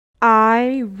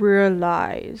I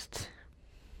realized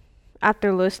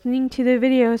after listening to the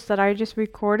videos that I just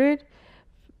recorded,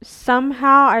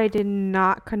 somehow I did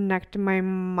not connect my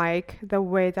mic the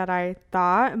way that I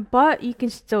thought, but you can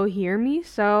still hear me,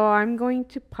 so I'm going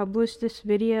to publish this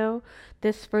video,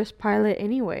 this first pilot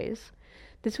anyways.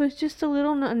 This was just a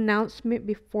little announcement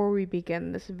before we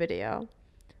begin this video.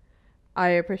 I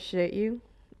appreciate you,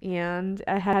 and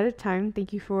ahead of time,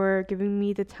 thank you for giving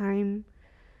me the time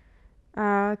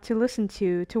to listen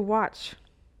to watch.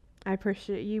 I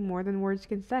appreciate you more than words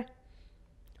can say.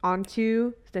 On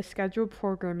to the scheduled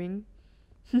programming.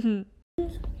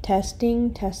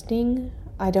 Testing, testing.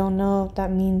 I don't know if that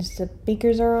means the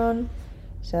speakers are on,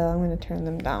 so I'm going to turn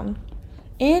them down.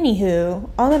 Anywho,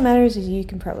 all that matters is you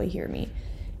can probably hear me.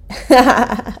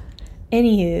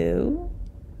 Anywho,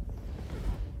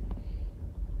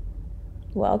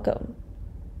 welcome.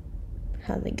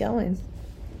 How's it going?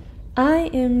 I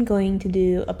am going to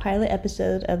do a pilot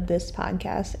episode of this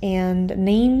podcast, and the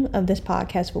name of this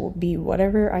podcast will be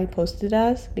whatever I post it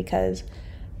as, because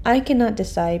I cannot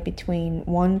decide between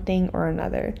one thing or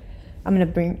another. I'm going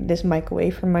to bring this mic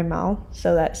away from my mouth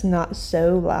so that's not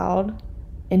so loud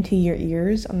into your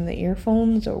ears on the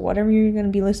earphones or whatever you're going to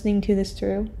be listening to this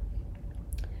through.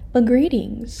 But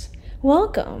greetings.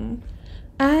 Welcome.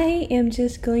 I am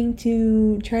just going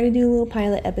to try to do a little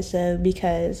pilot episode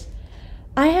because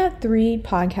I have 3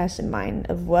 podcasts in mind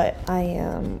of what I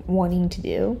am wanting to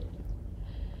do.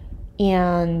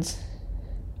 And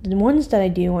the ones that I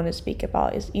do want to speak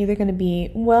about is either going to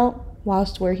be, well,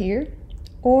 whilst we're here,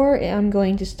 or I'm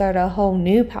going to start a whole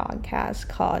new podcast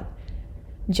called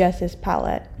Jess's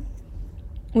Palette,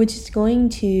 which is going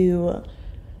to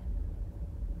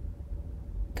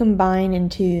combine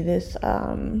into this,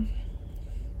 I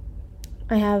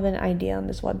have an idea on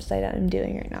this website that I'm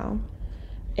doing right now.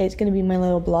 It's going to be my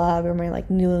little blog or my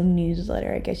little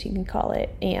newsletter, I guess you can call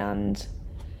it. And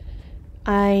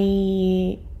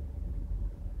I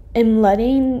am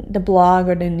letting the blog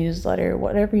or the newsletter,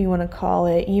 whatever you want to call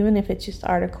it, even if it's just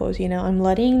articles, I'm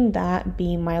letting that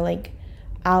be my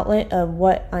outlet of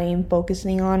what I am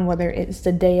focusing on, whether it's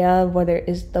the day of, whether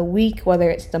it's the week, whether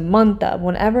it's the month of.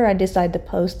 Whenever I decide to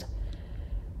post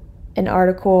an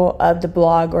article of the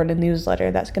blog or the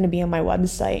newsletter that's going to be on my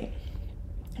website,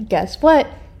 guess what?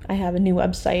 I have a new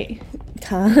website.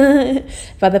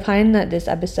 By the time that this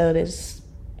episode is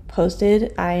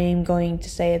posted, I'm going to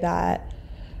say that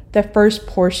the first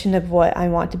portion of what I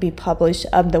want to be published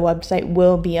of the website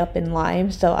will be up and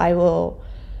live. So I will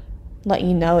let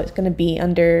you know it's going to be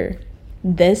under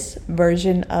this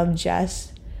version of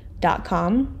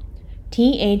Jess.com.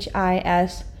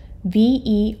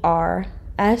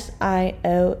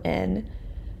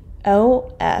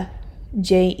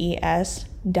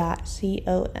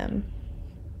 THISVERSIONOFJES.com.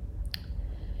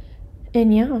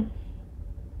 And yeah,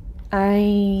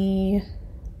 I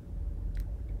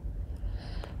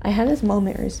had this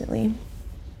moment recently,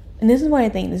 and this is why I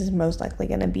think this is most likely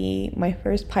going to be my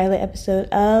first pilot episode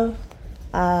of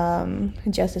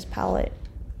Jess's Palette.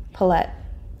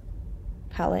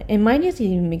 It might just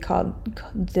even be called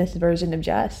This Version of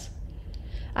Jess.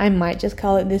 I might just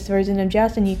call it This Version of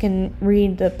Jess, and you can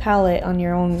read the palette on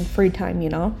your own free time,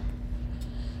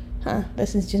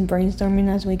 This is just brainstorming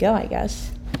as we go, I guess.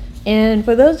 And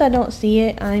for those that don't see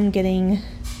it, I'm getting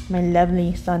my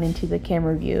lovely son into the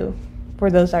camera view. For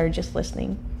those that are just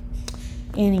listening.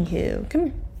 Anywho, come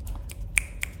here.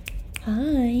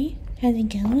 Hi, how's it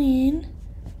going?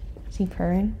 Is he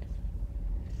purring?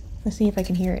 Let's see if I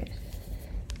can hear it.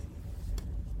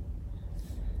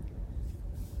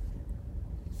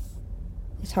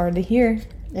 It's hard to hear.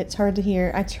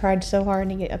 I tried so hard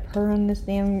to get a purr on this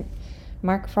damn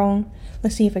microphone.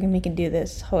 Let's see if I can make it do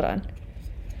this. Hold on.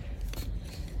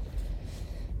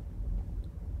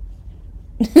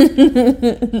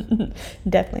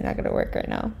 Definitely not gonna work right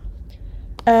now.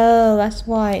 Oh, that's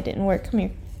why it didn't work. Come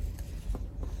here.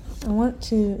 I want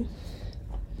to...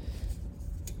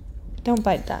 Don't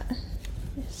bite that.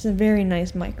 It's a very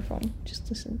nice microphone. Just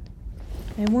listen.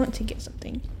 I want to get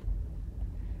something.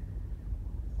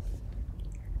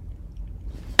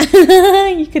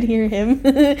 You could hear him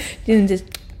doing just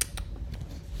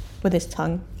with his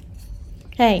tongue.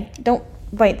 Hey, don't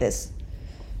bite this.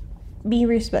 Be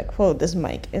respectful of this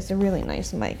mic. It's a really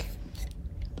nice mic.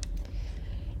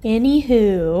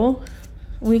 Anywho,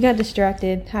 we got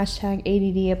distracted. Hashtag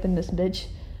ADD up in this bitch.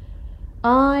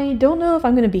 I don't know if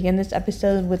I'm going to begin this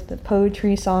episode with the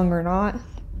poetry song or not.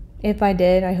 If I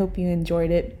did, I hope you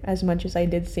enjoyed it as much as I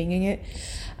did singing it.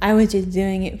 I was just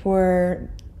doing it for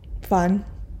fun,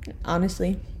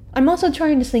 honestly. I'm also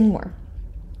trying to sing more.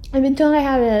 I've been told I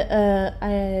have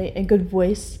a good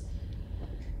voice,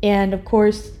 And of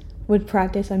course, with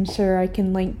practice, I'm sure I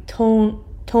can like tone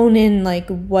in like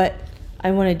what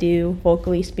I want to do,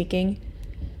 vocally speaking.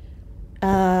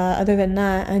 Other than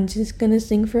that, I'm just gonna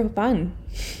sing for fun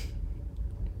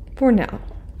for now.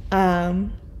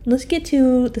 Let's get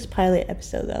to this pilot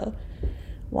episode though.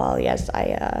 Well, yes,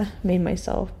 I made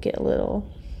myself get a little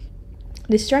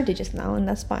distracted just now, and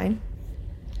that's fine.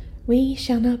 We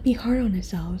shall not be hard on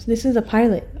ourselves. This is a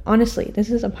pilot. Honestly,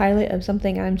 this is a pilot of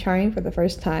something I'm trying for the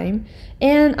first time.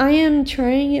 And I am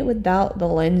trying it without the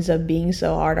lens of being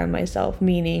so hard on myself.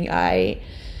 Meaning, I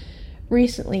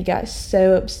recently got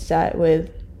so upset with...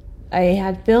 I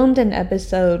had filmed an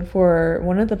episode for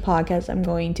one of the podcasts I'm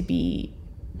going to be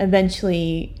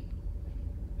eventually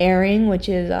airing, which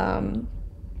is,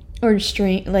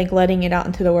 like letting it out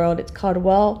into the world. It's called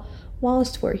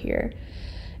Whilst We're Here.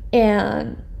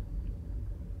 And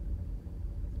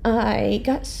I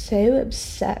got so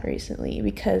upset recently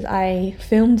because I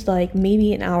filmed like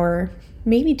maybe an hour,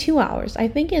 maybe 2 hours. I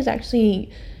think it's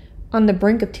actually on the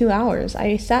brink of 2 hours.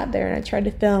 I sat there and I tried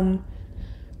to film,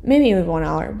 maybe it was 1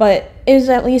 hour, but it was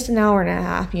at least an hour and a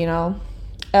half,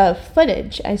 of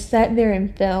footage. I sat there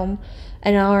and filmed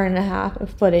an hour and a half of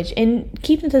footage. And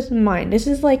keep this in mind, this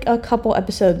is like a couple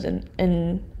episodes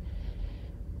and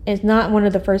it's not one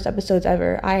of the first episodes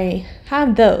ever. I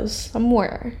have those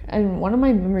somewhere, and one of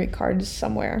my memory cards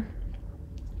somewhere.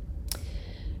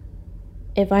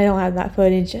 If I don't have that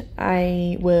footage,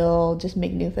 I will just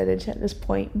make new footage at this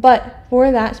point. But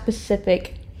for that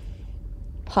specific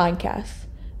podcast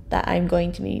that I'm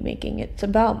going to be making, it's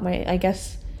about my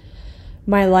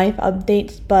life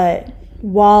updates. But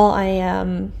while I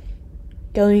am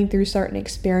going through certain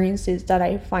experiences that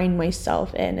I find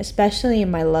myself in, especially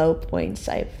in my low points,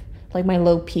 my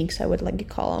low peaks, I would like to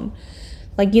call them.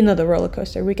 Like, the roller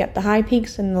coaster. We get the high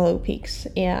peaks and the low peaks.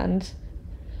 And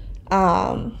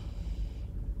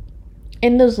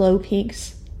in those low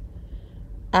peaks,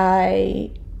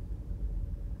 I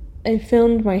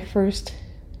filmed my first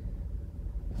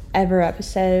ever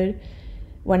episode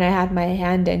when I had my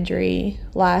hand injury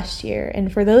last year.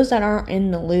 And for those that aren't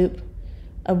in the loop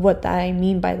of what I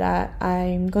mean by that,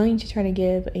 I'm going to try to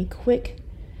give a quick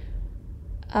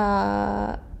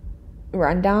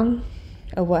rundown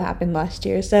of what happened last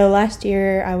year. So last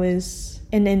year I was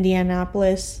in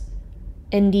Indianapolis,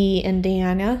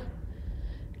 Indiana.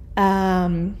 At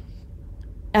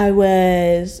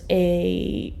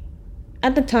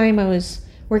the time I was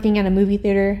working at a movie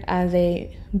theater as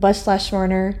a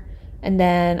bus/runner and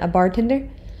then a bartender.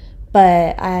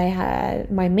 But I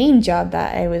had my main job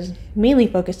that I was mainly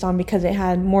focused on because it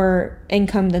had more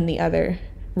income than the other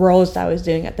roles that I was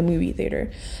doing at the movie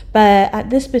theater. But at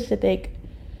this specific,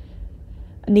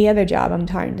 the other job I'm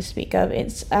trying to speak of,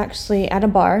 it's actually at a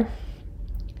bar,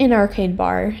 an arcade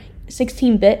bar,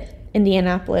 16-bit,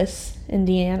 Indianapolis,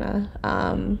 Indiana.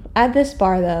 At this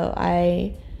bar, though,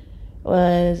 I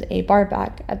was a bar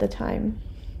back at the time.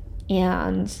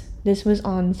 And this was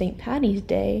on St. Patrick's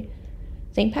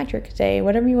Day,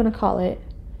 whatever you want to call it,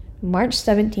 March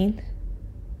 17th,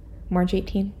 March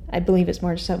 18th, I believe it's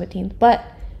March 17th, but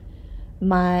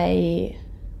I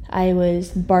was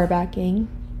bar backing,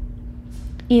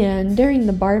 and during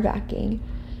the bar backing,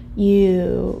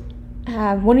 you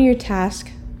have one of your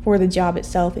tasks for the job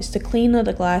itself is to clean up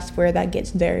the glassware that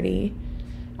gets dirty,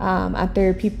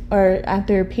 after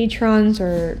patrons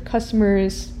or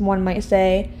customers, one might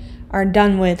say, are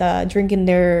done with drinking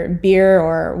their beer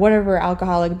or whatever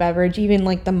alcoholic beverage, even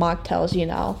like the mocktails,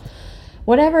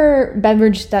 whatever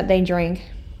beverage that they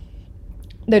drink,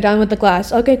 they're done with the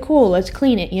glass. Okay, cool, let's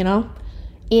clean it,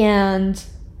 And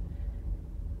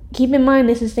keep in mind,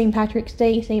 this is St. Patrick's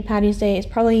Day. St. Patty's Day is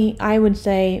probably, I would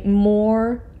say,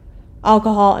 more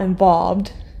alcohol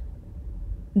involved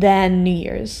than New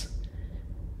Year's.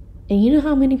 And you know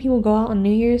how many people go out on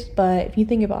New Year's? But if you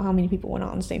think about how many people went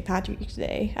out on St. Patrick's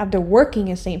Day, after working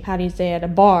at St. Patty's Day at a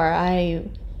bar,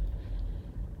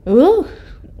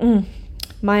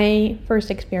 my first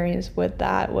experience with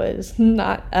that was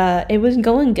not, it was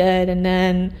going good, and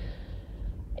then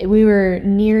we were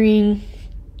nearing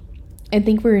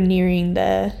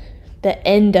the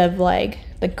end of like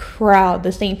the crowd,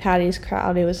 the St. Patty's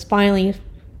crowd. It was finally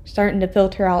starting to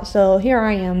filter out. So here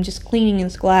I am just cleaning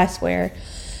this glassware.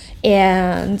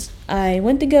 And I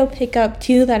went to go pick up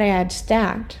two that I had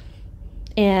stacked.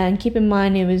 And keep in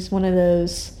mind, it was one of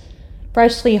those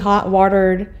freshly hot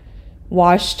watered,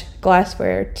 washed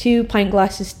glassware, 2 pint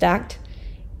glasses stacked.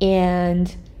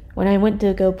 And when I went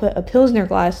to go put a Pilsner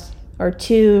glass or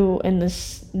 2 in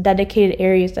this dedicated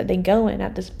areas that they go in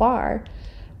at this bar,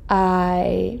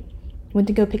 I went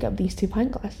to go pick up these 2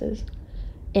 pint glasses.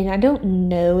 And I don't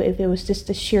know if it was just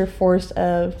the sheer force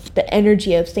of the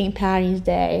energy of St. Patty's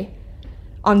Day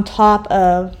on top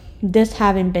of this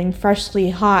having been freshly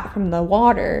hot from the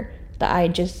water that I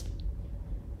just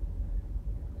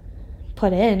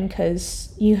put in,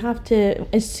 because you have to,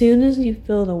 as soon as you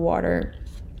fill the water,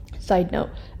 side note,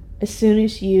 as soon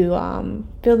as you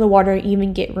feel the water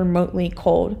even get remotely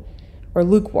cold or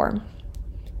lukewarm,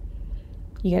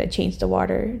 you gotta change the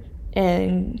water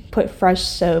and put fresh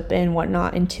soap and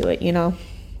whatnot into it, you know?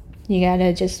 You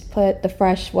gotta just put the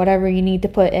fresh whatever you need to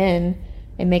put in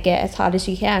and make it as hot as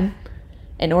you can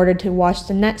in order to wash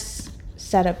the next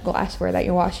set of glassware that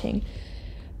you're washing.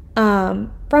 From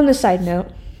the side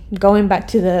note, going back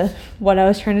to what I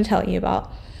was trying to tell you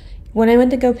about, when I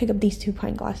went to go pick up these 2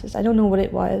 pint glasses, I don't know what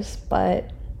it was, but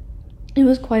it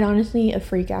was quite honestly a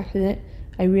freak accident.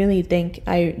 I really think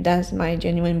that's my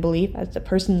genuine belief as the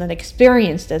person that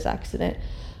experienced this accident.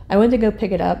 I went to go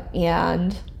pick it up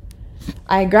and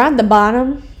I grabbed the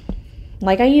bottom,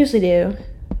 like I usually do,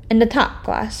 and the top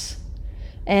glass.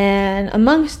 And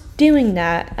amongst doing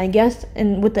that, I guess,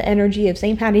 and with the energy of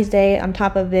St. Patty's Day on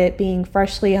top of it being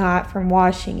freshly hot from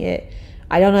washing it,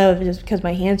 I don't know if it's just because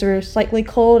my hands were slightly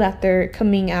cold after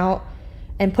coming out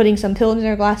and putting some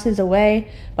Pilsner glasses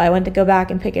away, but I went to go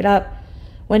back and pick it up,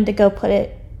 went to go put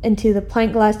it into the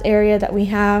pint glass area that we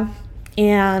have,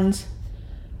 and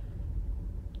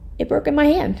it broke in my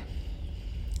hand.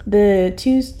 The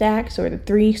 2 stacks or the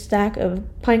 3 stack of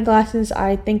pint glasses,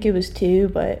 I think it was 2,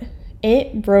 but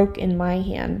it broke in my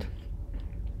hand.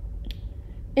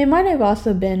 It might have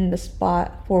also been the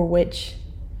spot for which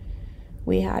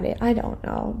we had it. I don't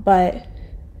know, but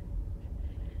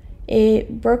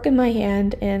it broke in my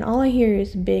hand, and all I hear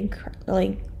is a big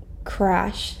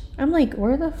crash. I'm like,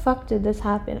 where the fuck did this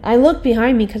happen? I looked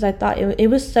behind me because I thought it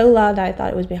was so loud that I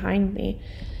thought it was behind me.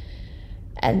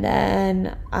 And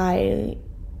then I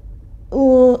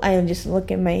just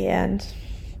look at my hand.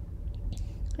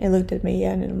 I looked at my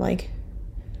hand and I'm like,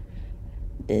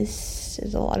 this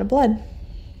is a lot of blood.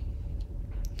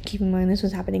 Keep in mind, this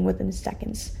was happening within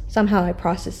seconds. Somehow I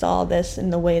processed all this in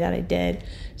the way that I did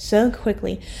so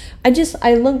quickly.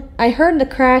 I heard the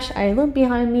crash. I looked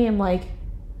behind me. I'm like,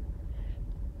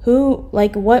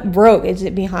 what broke? Is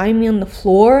it behind me on the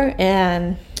floor?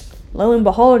 And lo and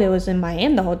behold, it was in my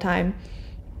hand the whole time.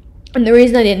 And the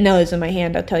reason I didn't know it was in my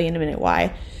hand, I'll tell you in a minute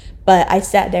why. But I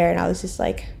sat there and I was just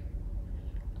like,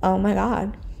 oh my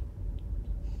God,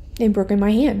 it broke in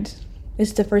my hand.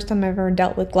 It's the first time I've ever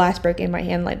dealt with glass breaking in my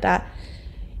hand like that.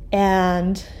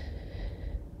 And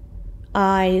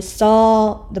I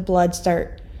saw the blood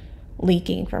start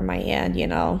leaking from my hand, you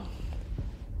know.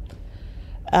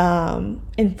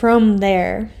 And from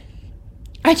there,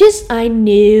 I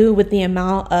knew with the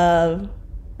amount of,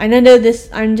 and I know this,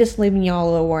 I'm just leaving y'all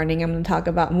a little warning. I'm going to talk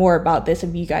about more about this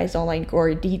if you guys don't like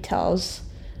gory details.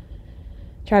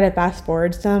 Try to fast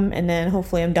forward some, and then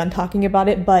hopefully I'm done talking about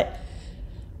it. But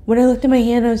when I looked at my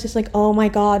hand, I was just like, oh my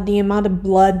God, the amount of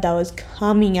blood that was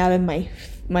coming out of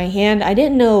my hand. I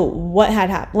didn't know what had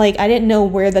happened. Like, I didn't know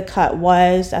where the cut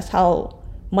was. That's how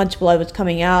much blood was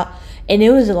coming out. And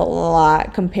it was a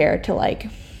lot compared to like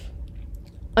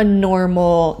a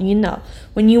normal, you know,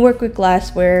 when you work with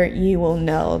glassware, you will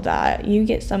know that you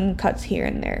get some cuts here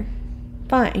and there.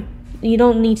 Fine. You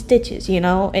don't need stitches, you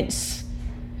know. It's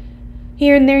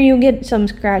here and there you'll get some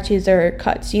scratches or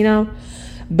cuts, you know.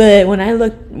 But when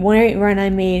I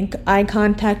made eye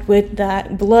contact with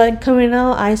that blood coming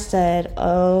out, I said,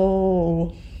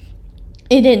 oh,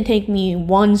 it didn't take me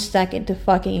 1 second to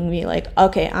fucking be like,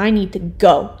 okay, I need to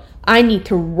go. I need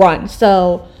to run.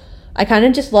 So I kind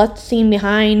of just left the scene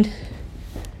behind,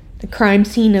 the crime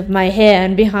scene of my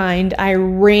hand behind. I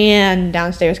ran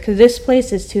downstairs because this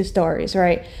place is 2 stories,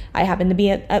 right? I happened to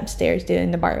be upstairs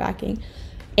doing the bar backing.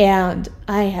 And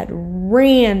I had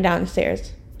ran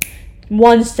downstairs.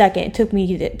 1 second it took me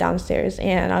to get downstairs.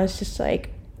 And I was just like,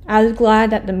 I was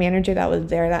glad that the manager that was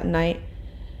there that night,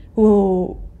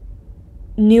 who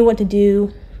knew what to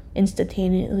do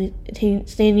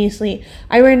instantaneously.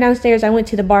 I ran downstairs. I went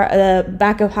to the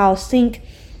back of house sink.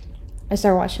 I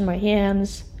started washing my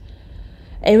hands.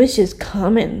 It was just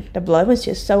coming. The blood was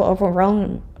just so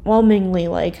overwhelmingly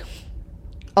like,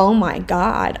 oh my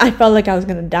God. I felt like I was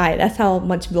gonna die. That's how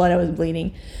much blood I was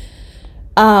bleeding.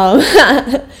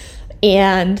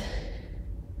 And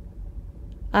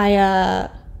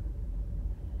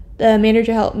the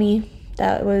manager helped me.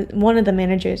 That was one of the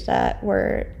managers that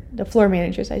were the floor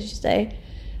managers, I should say,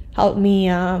 helped me.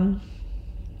 And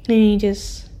he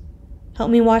just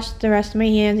helped me wash the rest of my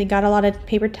hands. He got a lot of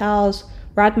paper towels,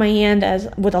 wrapped my hand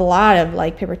with a lot of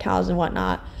paper towels and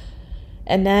whatnot.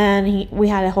 And then we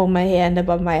had to hold my hand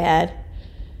above my head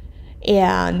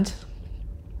And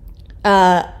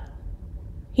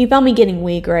he found me getting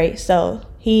weak, right? So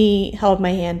he held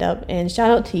my hand up, and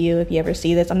shout out to you if you ever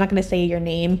see this. I'm not going to say your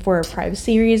name for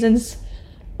privacy reasons,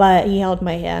 but he held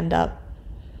my hand up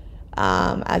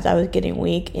as I was getting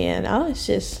weak, and I was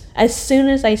just, as soon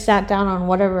as I sat down on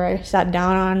whatever I sat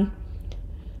down on,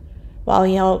 while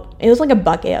he held, it was like a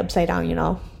bucket upside down, you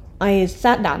know. I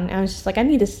sat down, and I was just like, I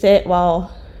need to sit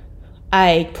while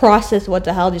I process what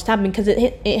the hell just happened, because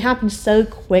it happened so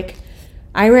quick.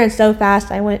 I ran so fast.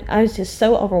 I was just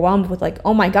so overwhelmed with like,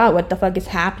 oh my God, what the fuck is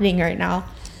happening right now?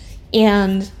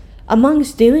 And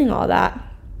amongst doing all that,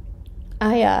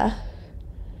 I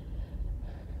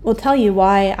will tell you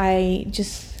why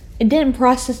it didn't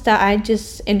process that I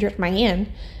just injured my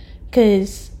hand.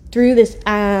 Because through this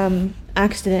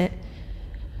accident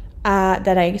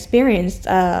that I experienced,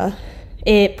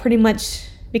 it pretty much,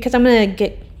 because I'm going to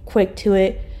get quick to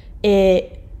it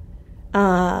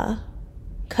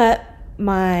cut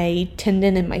my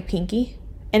tendon in my pinky,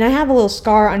 and I have a little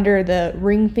scar under the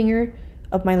ring finger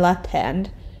of my left hand,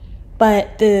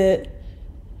 but the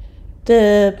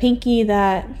pinky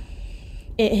that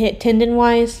it hit tendon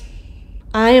wise,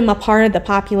 I am a part of the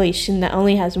population that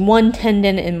only has one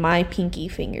tendon in my pinky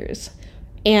fingers.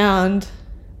 And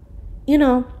you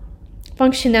know,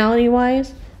 functionality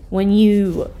wise, when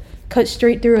you cut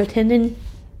straight through a tendon,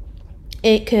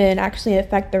 it could actually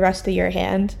affect the rest of your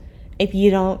hand if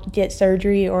you don't get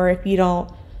surgery, or if you don't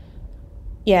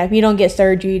get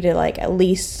surgery to like at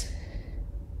least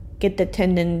get the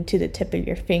tendon to the tip of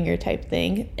your finger type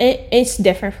thing. It's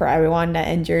different for everyone that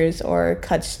injures or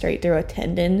cuts straight through a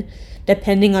tendon,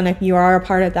 depending on if you are a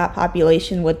part of that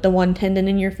population with the one tendon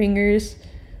in your fingers,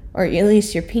 or at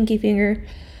least your pinky finger.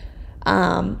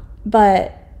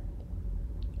 But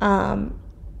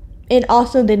it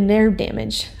also did nerve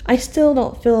damage. I still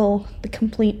don't feel the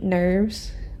complete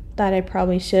nerves that I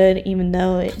probably should, even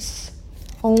though it's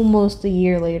almost a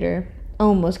year later.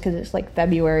 Almost, because it's like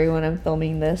February when I'm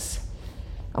filming this.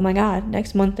 Oh my God,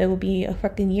 next month it will be a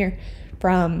fucking year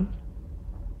from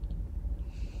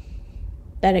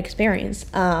that experience.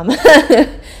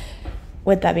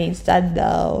 With that being said,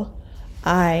 though,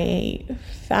 I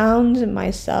found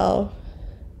myself,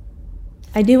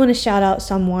 I do want to shout out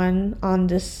someone on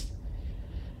this,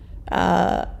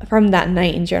 from that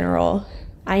night in general.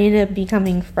 I ended up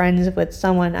becoming friends with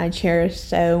someone I cherish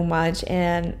so much,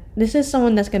 and this is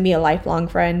someone that's going to be a lifelong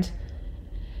friend.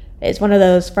 It's one of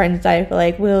those friends that I feel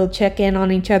like we'll check in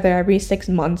on each other every 6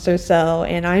 months or so,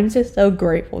 and I'm just so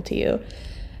grateful to you.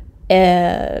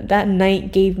 That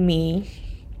night gave me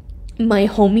my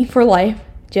homie for life,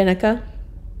 Jenica.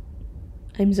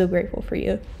 I'm so grateful for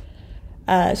you.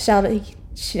 Shout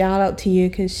out to you,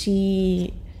 because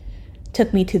she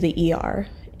took me to the ER.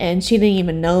 And she didn't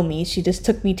even know me. She just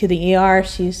took me to the ER.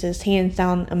 She says, hands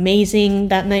down, amazing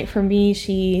that night for me.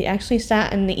 She actually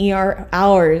sat in the ER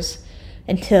hours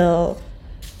until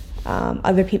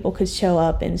other people could show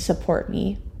up and support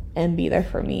me and be there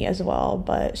for me as well.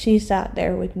 But she sat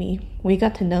there with me. We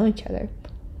got to know each other.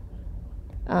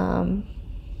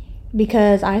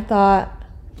 Because I thought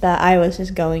that I was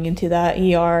just going into that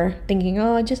ER thinking,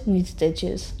 oh, I just need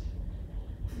stitches.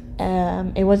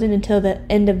 It wasn't until the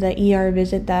end of the ER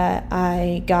visit that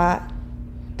I got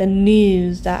the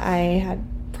news that I had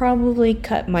probably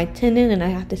cut my tendon and I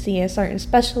had to see a certain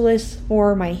specialist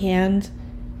for my hand.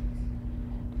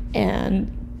 And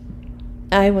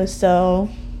it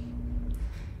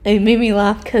made me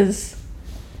laugh, because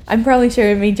I'm probably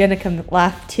sure it made Jenica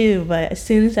laugh too, but as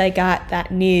soon as I got that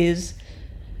news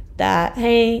that,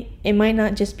 hey, it might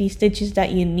not just be stitches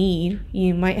that you need,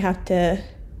 you might have to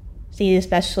see a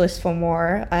specialist for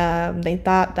more. They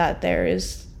thought that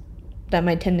that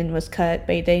my tendon was cut,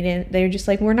 but they didn't. They were just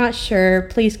like, we're not sure.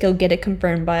 Please go get it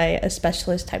confirmed by a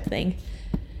specialist type thing.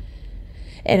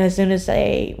 And as soon as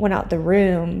I went out the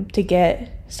room to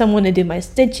get someone to do my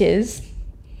stitches,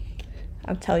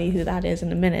 I'll tell you who that is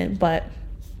in a minute, but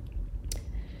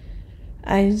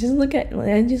I just looked at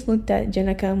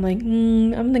Jenica. I'm like,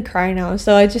 I'm gonna cry now.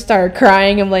 So I just started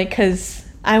crying. I'm like, because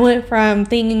I went from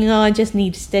thinking, oh, I just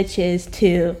need stitches,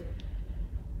 to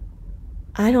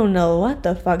I don't know what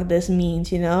the fuck this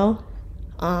means, you know?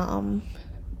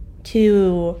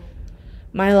 To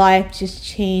my life just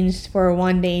changed for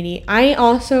 180. I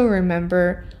also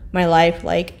remember my life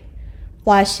like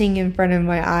flashing in front of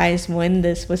my eyes when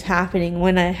this was happening,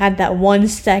 when I had that 1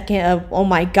 second of, oh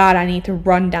my God, I need to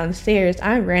run downstairs.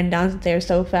 I ran downstairs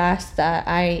so fast that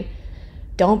I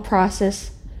don't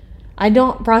process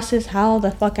how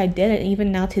the fuck I did it,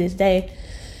 even now to this day.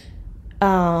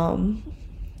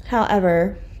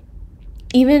 However,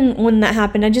 even when that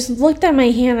happened, I just looked at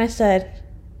my hand. I said,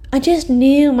 I just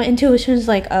knew, my intuition was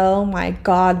like, oh my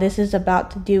God, this is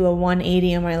about to do a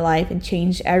 180 in my life and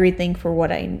change everything for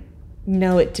what I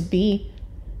know it to be.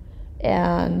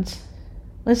 And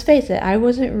let's face it, I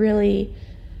wasn't really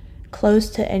close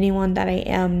to anyone that I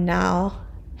am now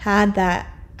had that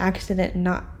accident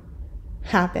not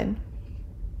happened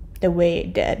the way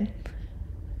it did.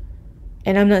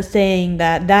 And I'm not saying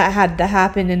that had to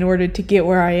happen in order to get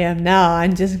where I am now.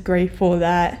 I'm just grateful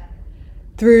that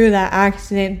through that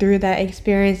accident, through that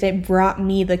experience, it brought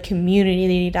me the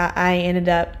community that I ended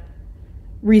up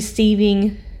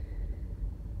receiving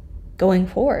going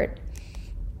forward.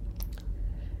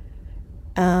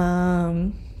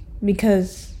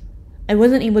 Because I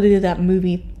wasn't able to do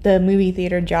the movie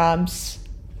theater jobs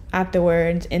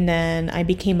afterwards, and then I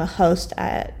became a host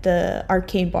at the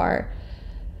arcade bar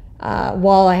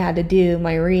while I had to do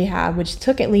my rehab, which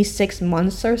took at least 6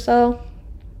 months or so,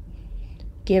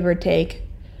 give or take.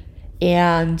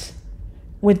 And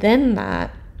within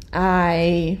that,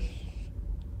 I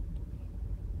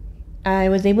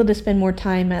was able to spend more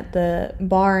time at the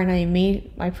bar, and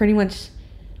I pretty much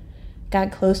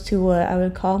got close to what I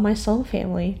would call my soul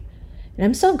family. And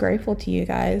I'm so grateful to you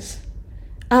guys.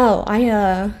 Oh,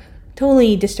 I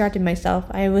totally distracted myself.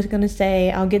 I was gonna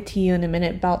say I'll get to you in a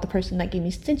minute about the person that gave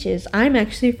me stitches. I'm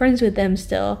actually friends with them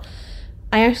still.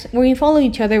 We follow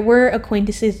each other. We're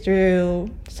acquaintances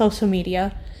through social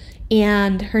media,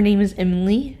 and her name is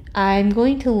Emily. I'm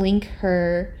going to link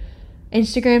her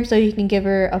Instagram so you can give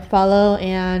her a follow.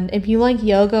 And if you like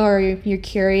yoga, or if you're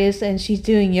curious and she's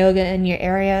doing yoga in your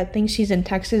area, I think she's in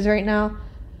Texas right now,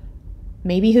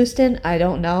 maybe Houston, I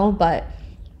don't know. But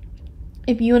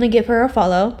if you want to give her a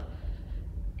follow,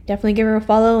 definitely give her a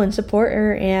follow and support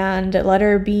her and let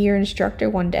her be your instructor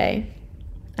one day.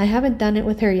 I haven't done it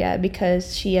with her yet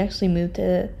because she actually moved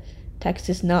to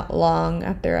Texas not long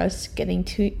after us getting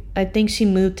to, I think she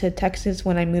moved to Texas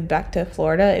when I moved back to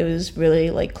Florida. It was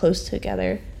really like close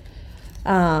together.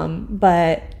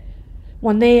 But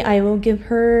one day I will give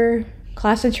her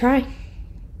class a try.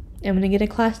 I'm gonna get a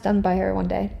class done by her one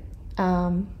day.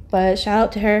 But shout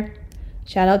out to her.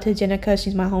 Shout out to Jenica.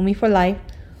 She's my homie for life.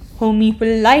 Homie for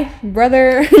life,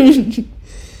 brother.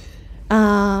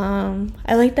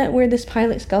 I like that where this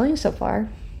pilot's going so far.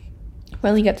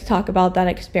 Finally got to talk about that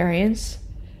experience.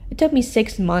 It took me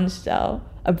 6 months though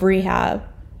of rehab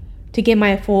to get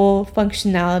my full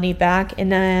functionality back.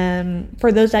 And then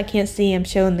for those that can't see, I'm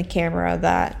showing the camera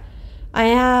that I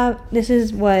have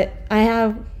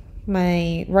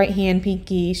my right hand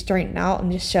pinky straightened out.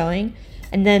 I'm just showing.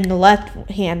 And then the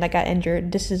left hand that got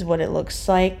injured, this is what it looks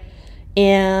like.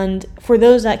 And for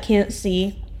those that can't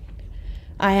see,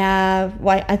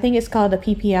 I think it's called a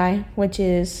PPI, which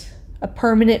is a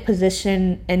permanent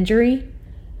position injury.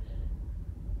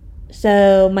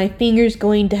 So my finger's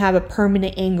going to have a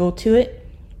permanent angle to it.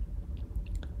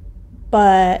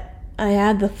 But I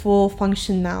had the full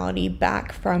functionality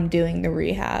back from doing the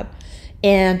rehab.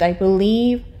 And I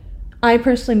personally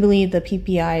believe the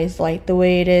PPI is like the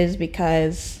way it is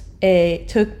because it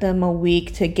took them a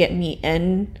week to get me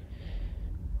in.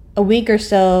 A week or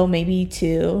so, maybe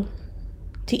two,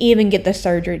 to even get the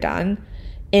surgery done.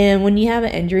 And when you have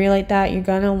an injury like that, you're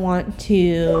gonna want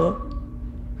to...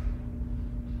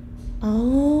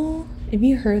 Oh, have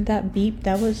you heard that beep?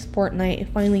 That was Fortnite. It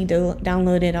finally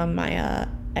downloaded on my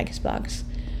Xbox.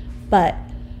 But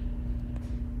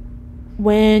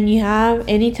when you have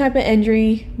any type of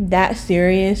injury that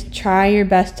serious, try your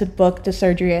best to book the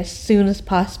surgery as soon as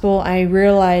possible. I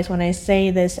realize when I say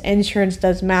this, insurance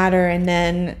does matter, and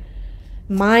then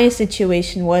my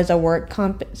situation was a work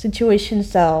comp situation,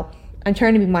 so I'm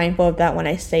trying to be mindful of that when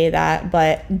I say that,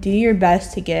 but do your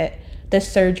best to get the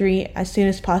surgery as soon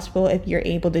as possible if you're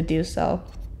able to do so.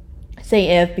 I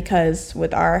say if because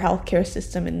with our healthcare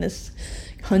system in this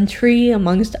country,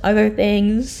 amongst other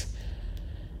things,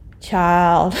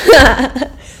 child.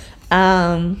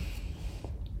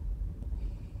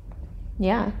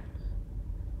 Yeah.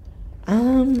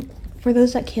 For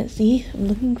those that can't see, I'm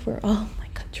looking for, oh, my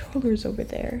controller's over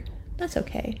there. That's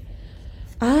okay.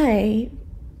 I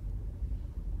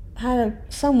had a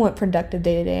somewhat productive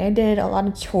day today. I did a lot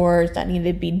of chores that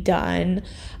needed to be done.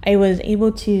 I was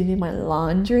able to do my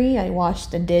laundry. I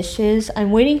washed the dishes. I'm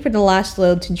waiting for the last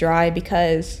load to dry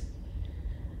because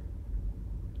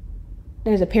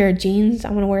there's a pair of jeans I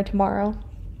want to wear tomorrow.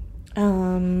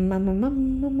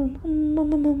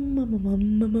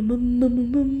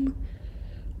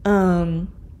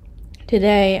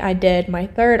 Today I did my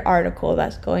third article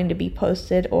that's going to be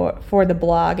posted or for the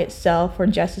blog itself for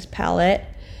Jess's Palette,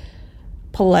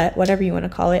 whatever you want to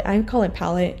call it. I call it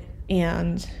Palette,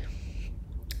 and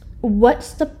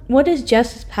what is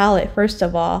Jess's Palette, first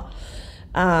of all?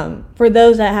 For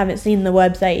those that haven't seen the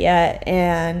website yet,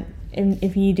 and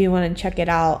if you do want to check it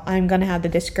out, I'm going to have the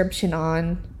description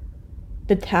on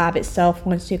the tab itself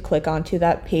once you click onto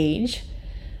that page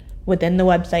within the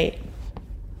website.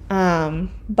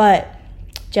 But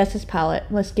Jess's Palette,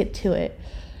 let's get to it.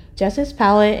 Jess's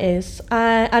Palette is,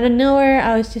 out of nowhere,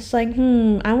 I was just like,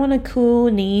 I want a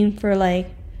cool name for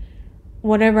like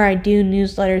whatever I do,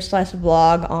 newsletter /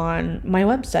 vlog on my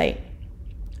website.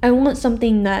 I want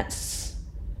something that's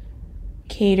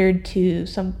catered to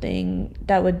something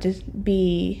that would just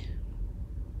be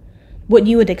what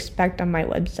you would expect on my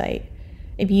website.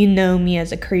 If you know me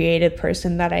as a creative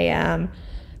person that I am,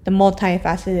 the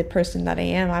multifaceted person that I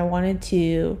am, I wanted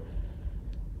to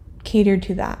cater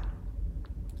to that.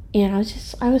 And I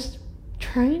was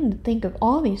trying to think of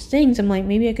all these things. I'm like,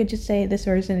 maybe I could just say This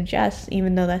Version of Jess,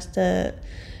 even though that's the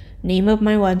name of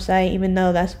my website, even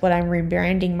though that's what I'm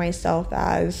rebranding myself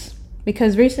as.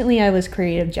 Because recently I was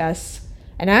Creative Jess,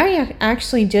 and I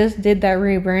actually just did that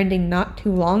rebranding not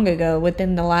too long ago,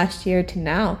 within the last year to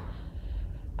now.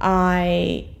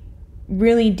 I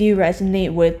really do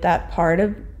resonate with that part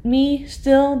of me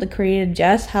still, the Creative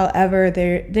Jess. However,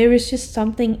 there was just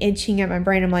something itching at my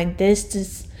brain. I'm like,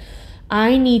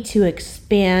 I need to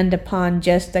expand upon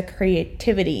just the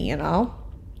creativity, you know?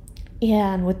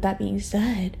 And with that being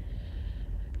said,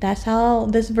 that's how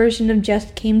This Version of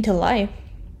Jess came to life.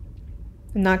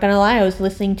 I'm not gonna lie, I was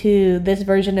listening to This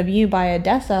Version of You by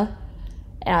Odessa,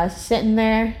 and I was sitting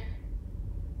there.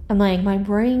 I'm like, my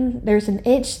brain, there's an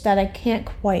itch that I can't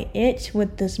quite itch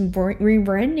with this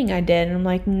rebranding I did. And I'm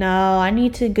like, no, I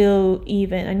need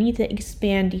to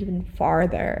expand even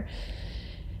farther.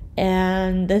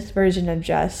 And This Version of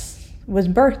Jess was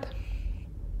birthed.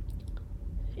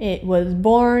 It was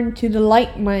born to the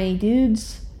light, my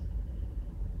dudes.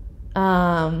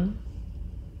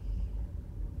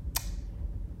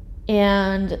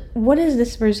 And what is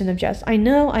This Version of Jess? I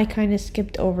know I kind of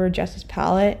skipped over Jess's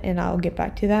Palette, and I'll get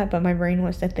back to that, but my brain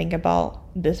wants to think about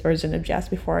This Version of Jess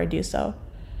before I do so.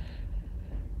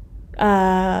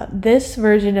 This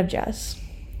Version of Jess.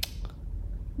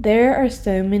 There are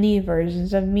so many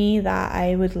versions of me that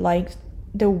I would like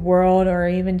the world, or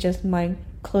even just my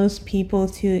close people,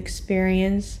 to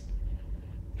experience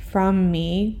from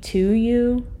me to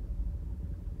you,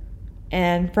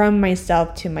 and from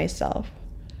myself to myself.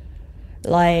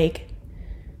 Like,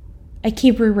 I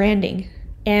keep rebranding,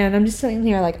 and I'm just sitting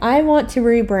here like, I want to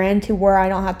rebrand to where I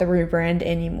don't have to rebrand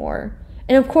anymore.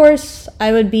 And of course,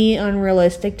 I would be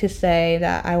unrealistic to say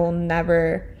that I will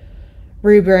never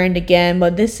rebrand again,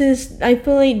 but I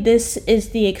feel like this is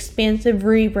the expansive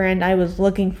rebrand I was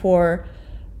looking for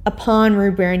upon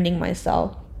rebranding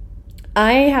myself.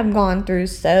 I have gone through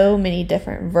so many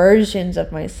different versions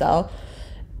of myself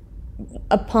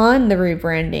upon the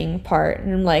rebranding part,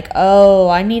 and I'm like, oh,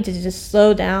 I need to just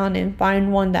slow down and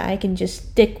find one that I can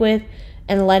just stick with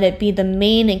and let it be the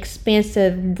main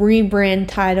expansive rebrand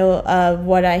title of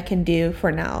what I can do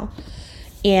for now.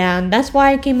 And that's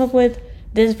why I came up with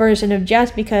This Version of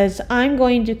Jess, because I'm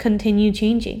going to continue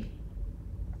changing.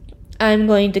 I'm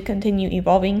going to continue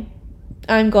evolving.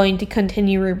 I'm going to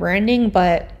continue rebranding,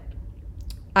 but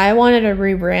I wanted a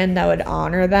rebrand that would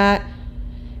honor that.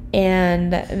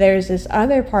 And there's this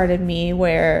other part of me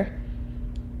where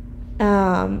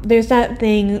there's that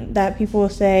thing that people will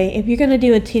say, if you're going to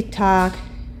do a TikTok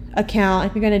account,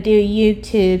 if you're going to do a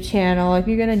YouTube channel, if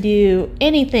you're going to do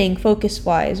anything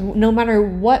focus-wise, no matter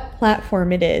what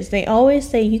platform it is, they always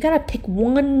say you got to pick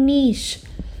one niche,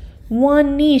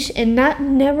 and that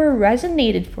never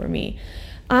resonated for me.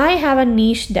 I have a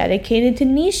niche dedicated to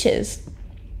niches.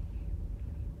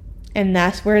 And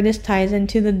that's where this ties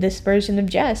into This Version of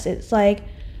Jess. It's like,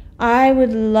 I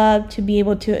would love to be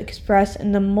able to express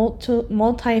in the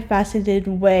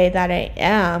multifaceted way that I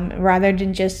am, rather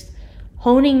than just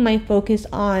honing my focus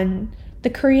on the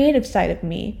creative side of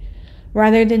me,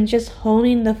 rather than just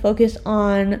honing the focus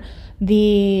on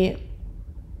the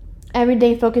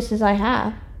everyday focuses I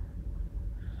have,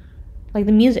 like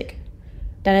the music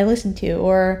that I listen to,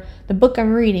 or the book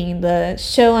I'm reading, the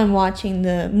show I'm watching,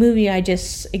 the movie I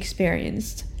just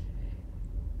experienced,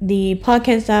 the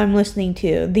podcast that I'm listening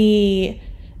to,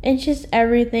 it's just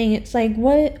everything. It's like,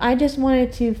 what I just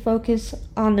wanted to focus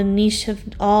on the niche of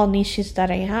all niches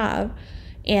that I have,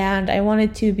 and I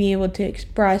wanted to be able to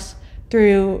express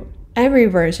through every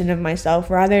version of myself,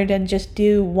 rather than just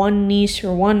do one niche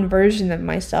or one version of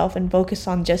myself and focus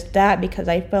on just that, because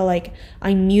I feel like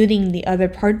I'm muting the other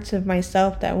parts of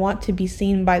myself that want to be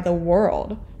seen by the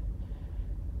world.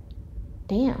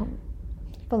 Damn,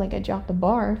 I feel like I dropped the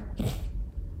bar.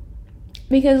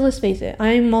 Because let's face it,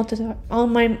 I am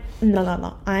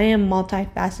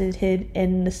multifaceted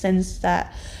in the sense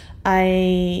that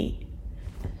I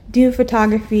do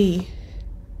photography.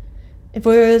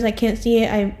 For those that can't see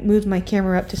it, I moved my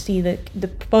camera up to see the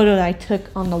photo that I took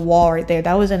on the wall right there.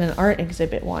 That was in an art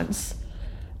exhibit once.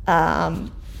 I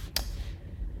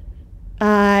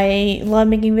love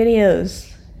making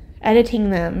videos, editing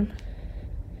them.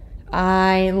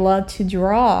 I love to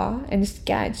draw and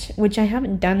sketch, which I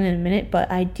haven't done in a minute,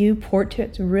 but I do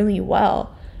portraits really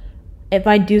well. If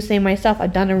I do say myself,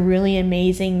 I've done a really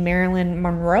amazing Marilyn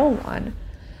Monroe one.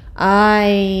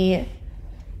 I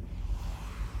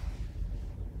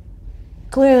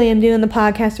clearly am doing the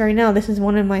podcast right now. This is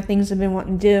one of my things I've been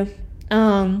wanting to do.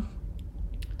 I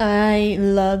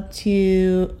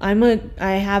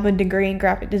have a degree in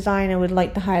graphic design. I would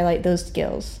like to highlight those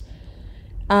skills.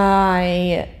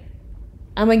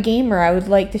 I'm a gamer. I would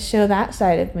like to show that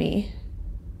side of me.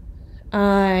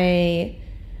 I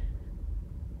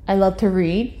love to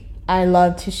read. I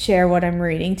love to share what I'm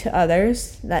reading to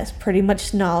others. That's pretty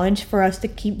much knowledge for us to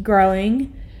keep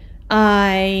growing.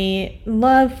 I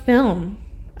love film.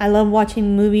 I love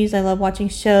watching movies. I love watching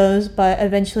shows, but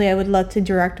eventually I would love to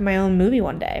direct my own movie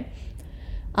one day.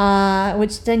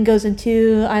 Which then goes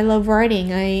into, I love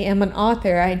writing. I am an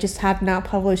author. I just have not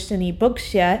published any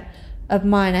books yet of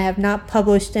mine. I have not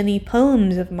published any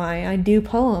poems of mine. I do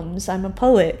poems. I'm a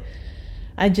poet.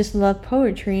 I just love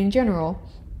poetry in general.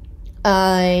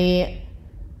 I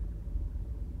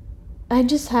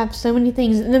just have so many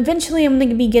things, and eventually I'm going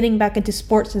to be getting back into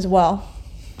sports as well.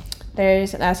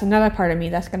 That's another part of me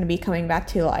that's going to be coming back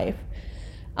to life.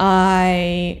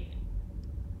 I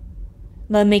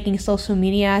love making social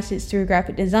media assets through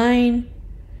graphic design.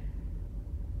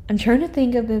 I'm trying to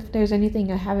think of if there's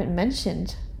anything I haven't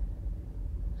mentioned.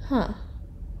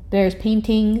 There's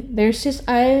painting. There's just,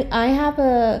 I have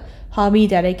a hobby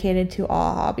dedicated to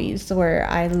all hobbies where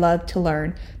I love to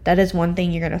learn. That is one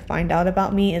thing you're going to find out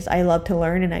about me, is I love to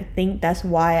learn, and I think that's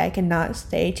why I cannot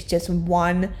stay to just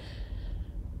one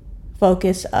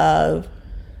focus of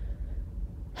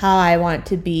how I want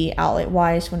to be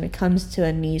outlet-wise when it comes to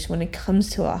a niche, when it comes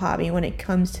to a hobby, when it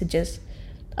comes to just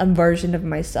a version of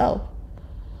myself.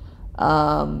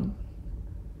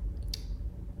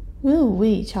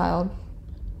 Ooh-wee, child.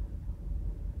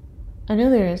 I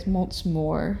know there is much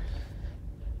more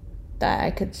that I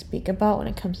could speak about when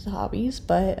it comes to hobbies,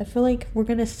 but I feel like we're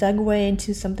going to segue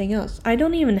into something else. I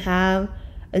don't even have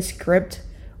a script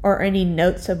or any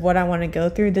notes of what I want to go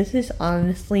through. This is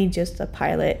honestly just a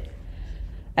pilot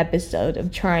episode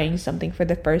of trying something for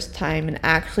the first time and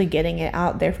actually getting it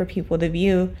out there for people to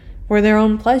view for their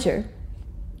own pleasure.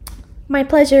 My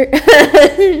pleasure.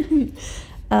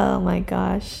 Oh my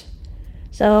gosh.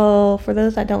 So for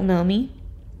those that don't know me,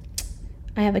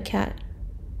 I have a cat.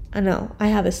 I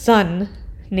have a son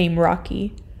named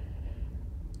Rocky.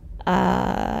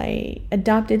 I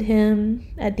adopted him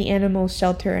at the animal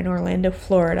shelter in Orlando,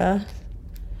 Florida.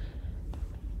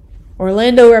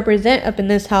 Orlando represent up in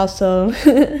this house, so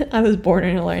I was born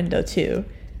in Orlando too.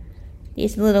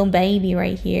 This little baby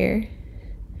right here.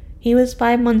 He was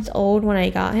 5 months old when I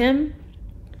got him.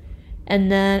 And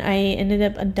then I ended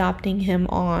up adopting him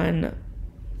on...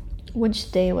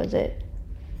 Which day was it?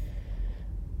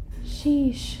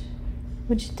 Sheesh.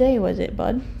 Which day was it,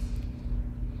 bud?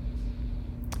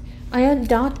 I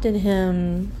adopted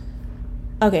him...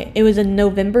 Okay, it was on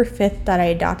November 5th that I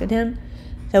adopted him.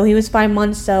 So he was 5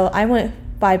 months, so I went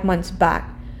 5 months back.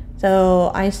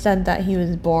 So I said that he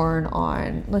was born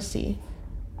on... Let's see.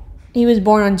 He was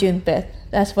born on June 5th.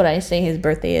 That's what I say his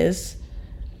birthday is.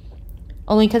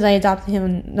 Only because I adopted him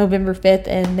on November 5th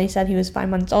and they said he was 5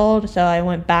 months old. So I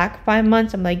went back 5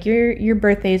 months. I'm like, your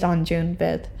birthday is on June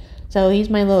 5th. So he's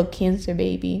my little Cancer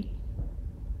baby.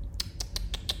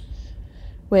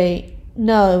 Wait,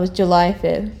 no, it was July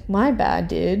 5th. My bad,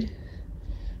 dude.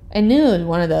 I knew it was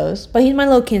one of those. But he's my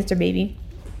little Cancer baby.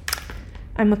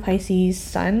 I'm a Pisces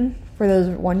sun, for those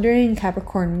wondering.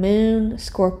 Capricorn moon,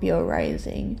 Scorpio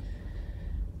rising.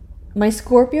 My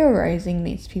Scorpio rising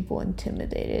makes people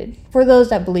intimidated. For those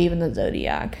that believe in the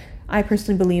zodiac. I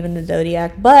personally believe in the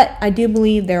zodiac. But I do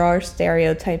believe there are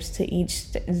stereotypes to each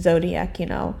zodiac, you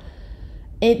know.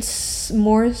 It's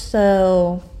more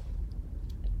so...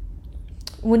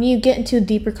 When you get into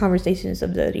deeper conversations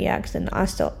of zodiacs and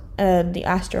the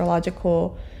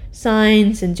astrological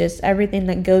signs and just everything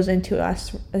that goes into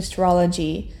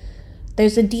astrology,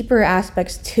 there's a deeper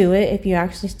aspects to it if you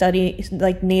actually study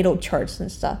like natal charts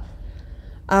and stuff,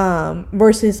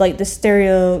 versus like the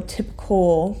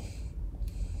stereotypical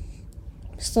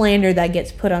slander that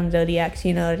gets put on zodiacs,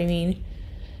 you know what I mean?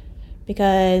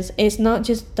 because it's not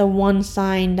just the one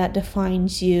sign that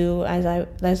defines you,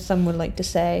 as some would like to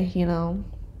say, you know.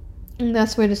 And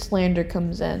that's where the slander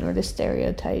comes in, or the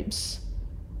stereotypes.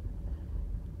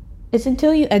 It's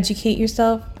until you educate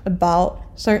yourself about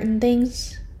certain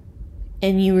things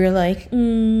and you were like,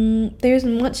 there's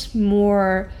much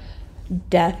more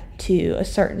depth to a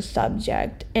certain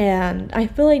subject. And I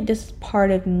feel like this is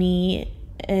part of me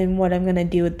and what I'm going to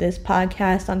do with this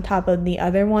podcast on top of the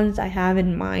other ones I have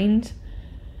in mind.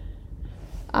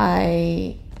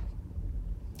 I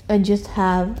just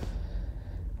have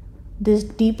this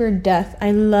deeper depth.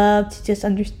 I love to just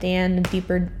understand the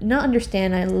deeper, not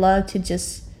understand, I love to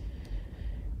just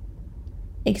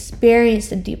experience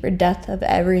the deeper depth of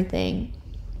everything.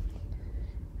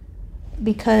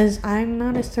 Because I'm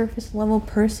not a surface level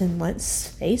person, let's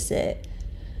face it.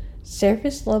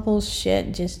 Surface level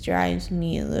shit just drives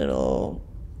me a little,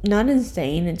 not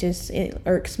insane, it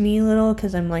irks me a little,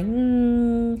 because I'm like,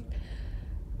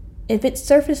 if it's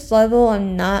surface level,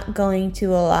 I'm not going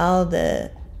to allow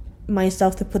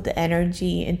myself to put the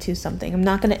energy into something. I'm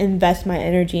not going to invest my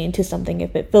energy into something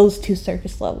if it feels too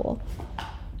surface level.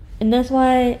 And that's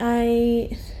why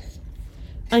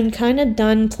I'm kind of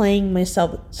done playing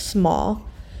myself small.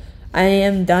 I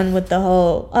am done with the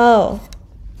whole,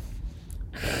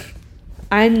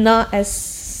 I'm not as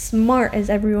smart as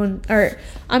everyone, or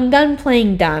I'm done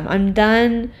playing dumb. I'm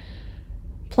done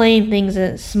playing things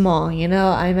as small, you know?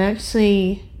 I'm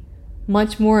actually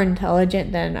much more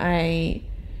intelligent than I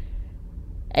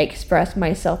express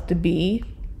myself to be.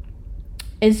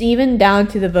 It's even down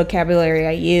to the vocabulary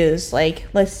I use. Like,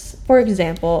 for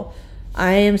example,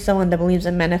 I am someone that believes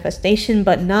in manifestation,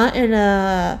 but not in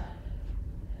as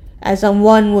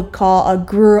one would call a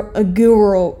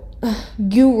guru.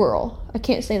 I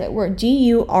can't say that word.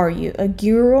 Guru. A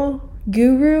guru.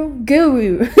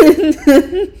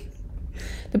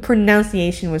 The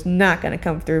pronunciation was not going to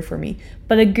come through for me.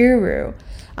 But a guru.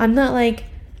 I'm not like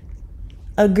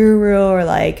a guru or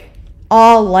like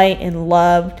all light and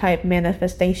love type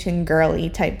manifestation girly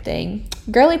type thing.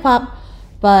 Girly pop.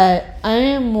 But I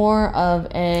am more of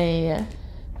I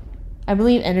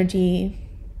believe energy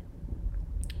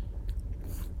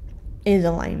is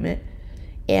alignment.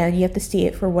 And you have to see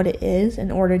it for what it is in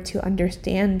order to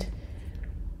understand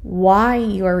why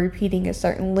you are repeating a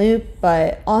certain loop.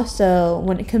 But also,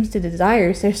 when it comes to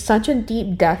desires, there's such a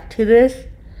deep depth to this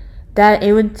that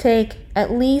it would take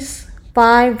at least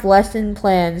 5 lesson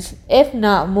plans, if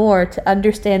not more, to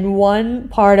understand one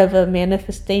part of a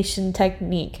manifestation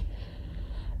technique.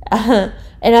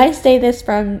 And I say this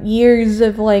from years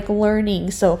of like learning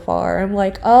so far. I'm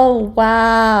like, oh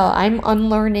wow, I'm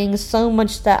unlearning so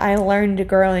much that I learned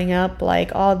growing up,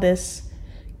 like all these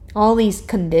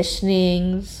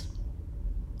conditionings.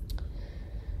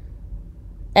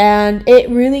 And it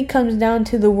really comes down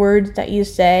to the words that you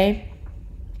say.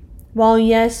 While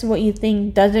yes, what you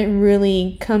think doesn't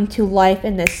really come to life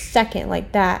in a second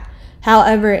like that.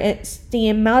 However, it's the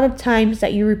amount of times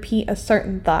that you repeat a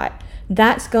certain thought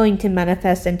that's going to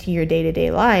manifest into your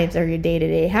day-to-day lives or your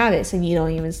day-to-day habits, and you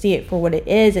don't even see it for what it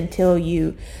is until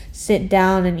you sit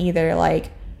down and either like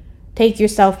take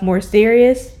yourself more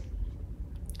serious.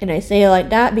 And I say it like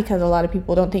that because a lot of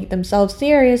people don't take themselves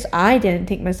serious. I didn't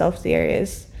take myself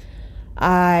serious.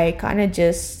 I kind of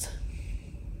just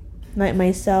let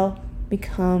myself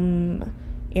become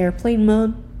airplane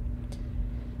mode.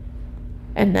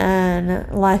 And then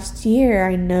last year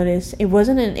I noticed it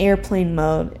wasn't an airplane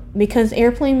mode, because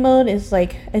airplane mode is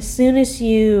like as soon as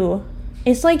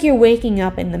it's like you're waking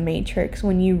up in the Matrix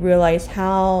when you realize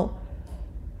how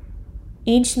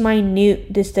each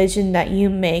minute decision that you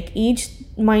make, each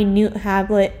minute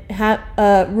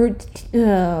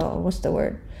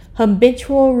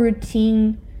habitual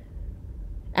routine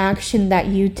action that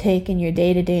you take in your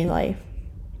day-to-day life.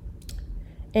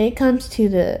 It comes to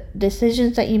the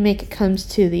decisions that you make. It comes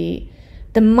to the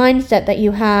mindset that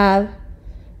you have.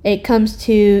 It comes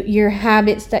to your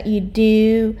habits that you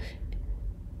do.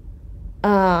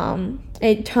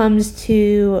 It comes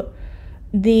to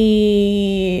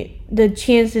the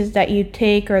chances that you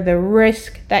take or the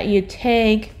risk that you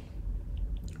take.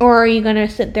 Or are you going to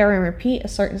sit there and repeat a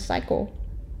certain cycle?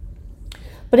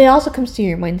 But it also comes to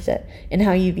your mindset and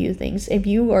how you view things. If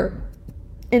you are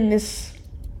in this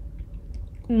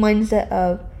mindset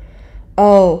of,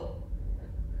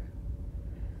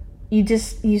 you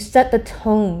set the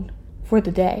tone for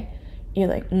the day. You're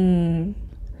like, I'm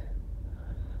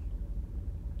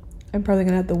probably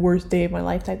gonna have the worst day of my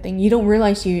life type thing. You don't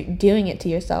realize you're doing it to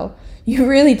yourself. You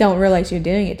really don't realize you're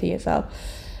doing it to yourself.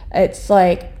 It's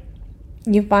like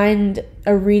you find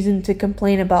a reason to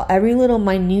complain about every little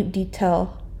minute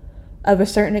detail of a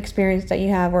certain experience that you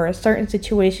have, or a certain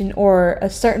situation, or a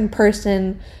certain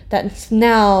person that's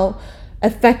now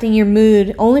affecting your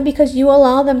mood only because you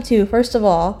allow them to, first of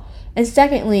all. And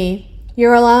secondly,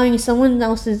 you're allowing someone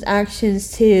else's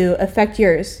actions to affect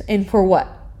yours. And for what?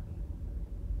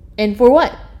 And for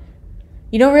what?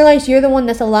 You don't realize you're the one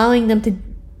that's allowing them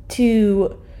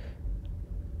to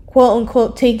quote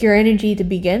unquote take your energy to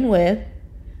begin with.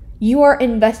 You are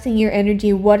investing your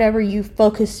energy, whatever you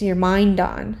focus your mind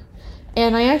on.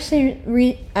 And I actually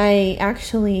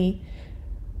recently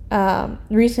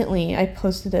I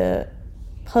posted a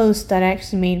post that I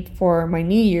actually made for my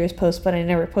New Year's post, but I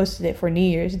never posted it for New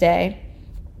Year's Day.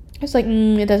 I was like,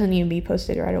 it doesn't need to be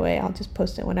posted right away. I'll just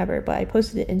post it whenever. But I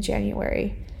posted it in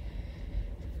January.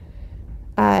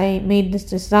 I made this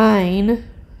design.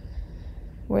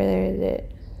 Where is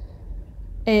it?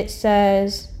 It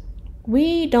says,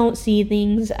 "We don't see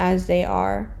things as they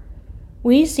are.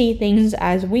 We see things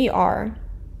as we are."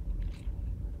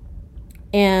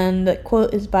 And the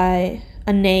quote is by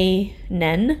Anais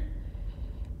Nin.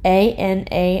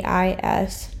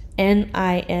 ANAISNIN,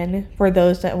 for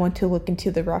those that want to look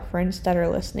into the reference that are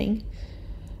listening.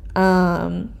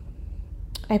 I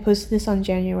posted this on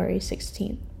January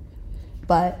 16th,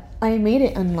 but I made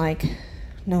it in like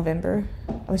November.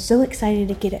 I was so excited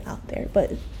to get it out there,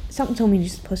 but something told me to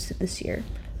just post it this year.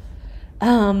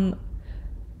 When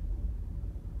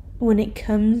it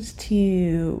comes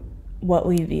to what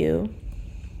we view,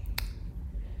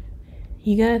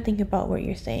 you gotta think about what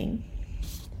you're saying.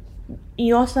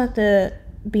 You also have to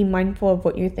be mindful of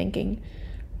what you're thinking.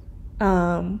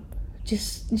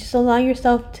 Just allow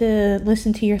yourself to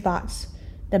listen to your thoughts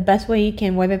the best way you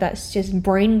can, whether that's just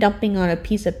brain dumping on a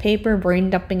piece of paper, brain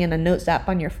dumping in a notes app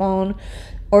on your phone,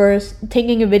 or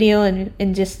taking a video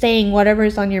and just saying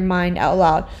whatever's on your mind out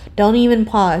loud. Don't even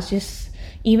pause. Just,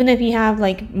 even if you have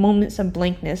like moments of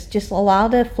blankness, just allow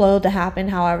the flow to happen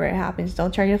however it happens.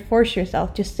 Don't try to force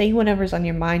yourself. Just say whatever's on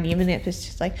your mind, even if it's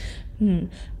just like,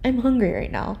 I'm hungry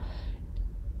right now.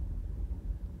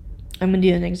 I'm gonna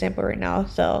do an example right now,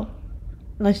 so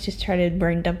let's just try to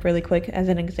brain dump really quick as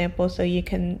an example so you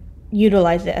can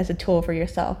utilize it as a tool for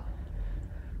yourself.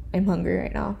 I'm hungry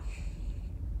right now.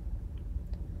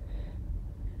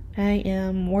 I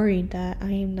am worried that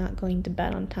I am not going to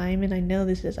bed on time, and I know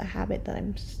this is a habit that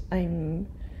I'm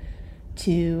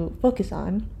to focus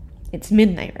on. It's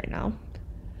midnight right now.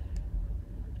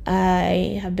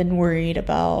 I have been worried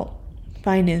about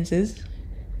finances.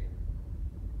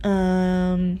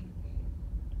 I'm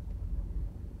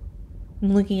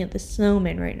looking at the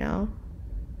snowman right now.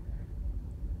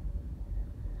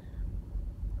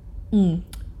 In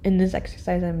this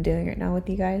exercise I'm doing right now with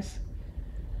you guys,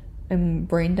 I'm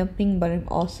brain dumping, but I'm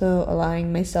also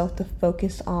allowing myself to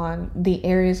focus on the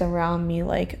areas around me,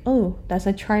 like, oh, that's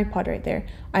a tripod right there.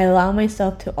 I allow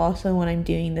myself to also, when I'm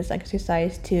doing this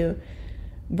exercise, to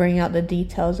bring out the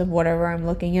details of whatever I'm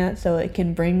looking at, so it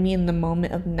can bring me in the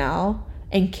moment of now,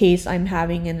 in case I'm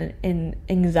having an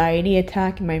anxiety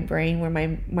attack in my brain where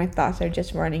my thoughts are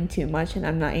just running too much and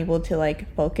I'm not able to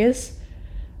like focus.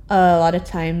 A lot of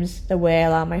times the way I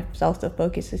allow myself to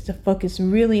focus is to focus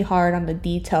really hard on the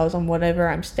details on whatever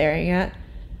I'm staring at.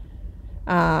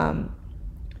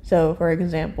 So for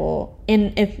example,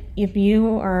 and if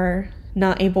you are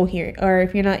not able hearing, or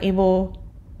if you're not able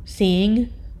seeing,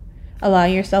 allow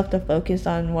yourself to focus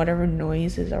on whatever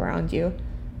noise is around you,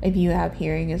 if you have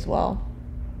hearing as well,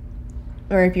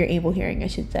 or if you're able hearing, I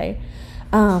should say.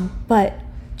 But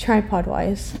tripod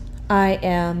wise, I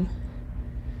am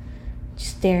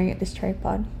just staring at this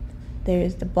tripod.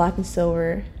 There's the black and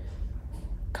silver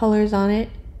colors on it,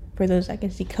 for those that can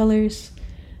see colors.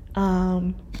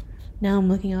 Now I'm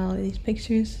looking at all of these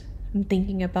pictures. I'm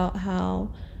thinking about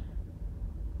how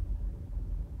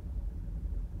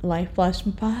life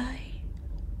flashed by.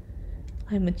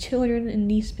 I'm a children in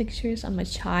these pictures. I'm a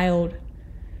child.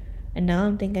 And now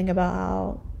I'm thinking about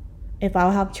how if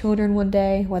I'll have children one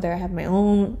day, whether I have my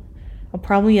own, I'll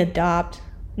probably adopt.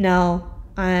 No,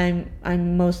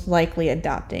 I'm most likely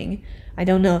adopting. I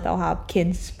don't know if I'll have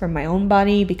kids from my own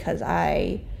body, because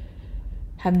I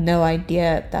have no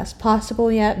idea if that's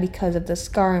possible yet because of the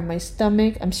scar in my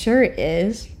stomach. I'm sure it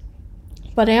is.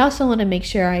 But I also want to make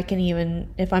sure I can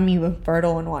even, if I'm even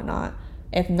fertile and whatnot.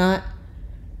 If not,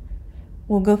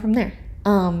 we'll go from there.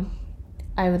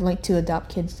 I would like to adopt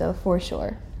kids though, for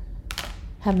sure.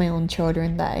 Have my own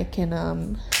children that I can,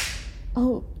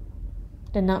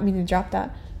 did not mean to drop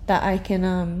that. That I can,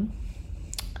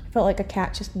 I felt like a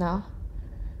cat just now.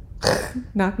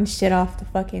 Knocking shit off the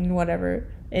fucking whatever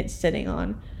it's sitting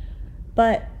on.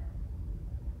 But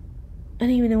I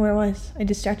didn't even know where I was. I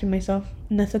distracted myself,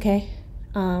 and that's okay.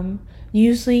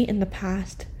 Usually in the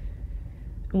past,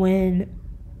 when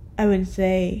I would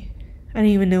say, I don't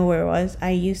even know where it was,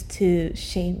 I used to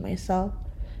shame myself,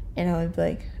 and I would be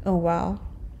like, oh wow,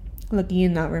 look at you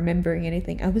not remembering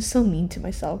anything. I was so mean to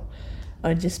myself. I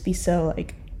would just be so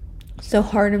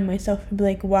hard on myself and be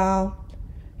like, wow,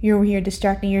 you're over here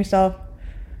distracting yourself.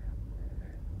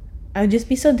 I would just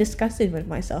be so disgusted with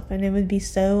myself, and it would be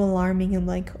so alarming. I'm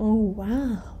like, oh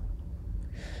wow,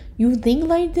 you think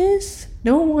like this?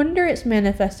 No wonder it's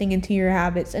manifesting into your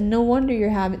habits, and no wonder your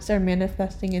habits are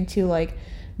manifesting into like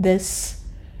this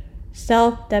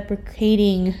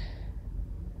self-deprecating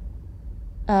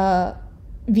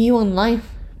view on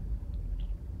life.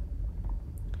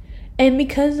 And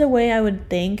because the way I would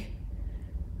think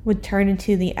would turn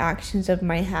into the actions of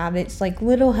my habits, like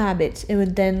little habits, it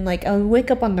would then, like, I would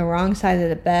wake up on the wrong side of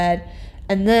the bed,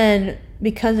 and then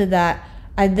because of that,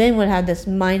 I then would have this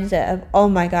mindset of, oh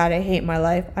my god, I hate my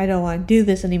life, I don't want to do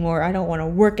this anymore, I don't want to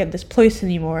work at this place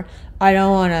anymore, I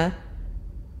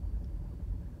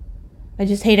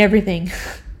just hate everything.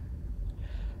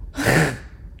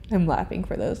 I'm laughing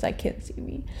for those that can't see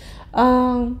me.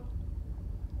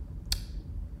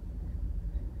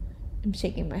 I'm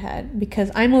shaking my head because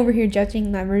I'm over here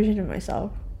judging that version of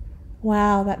myself.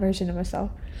 Wow, that version of myself.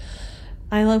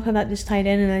 I love how that just tied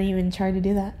in, and I didn't even try to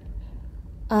do that.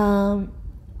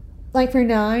 Like for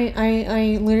now,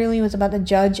 I literally was about to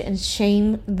judge and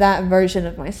shame that version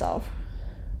of myself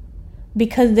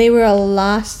because they were a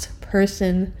lost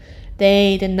person.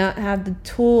 They did not have the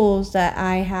tools that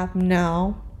I have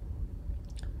now.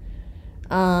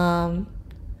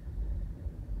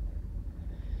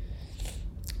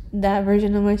 That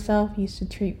version of myself used to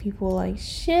treat people like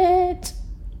shit.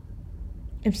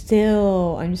 I'm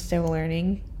still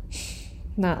learning.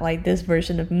 Not like this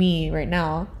version of me right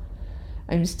now.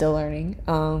 I'm still learning.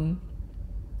 But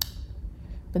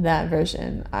that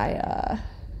version, I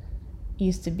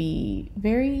used to be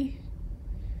very,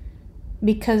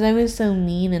 because I was so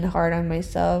mean and hard on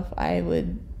myself, I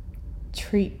would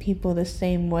treat people the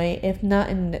same way, if not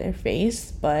in their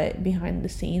face, but behind the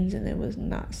scenes, and it was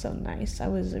not so nice. I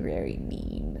was very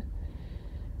mean.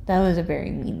 That was a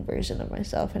very mean version of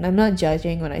myself, and I'm not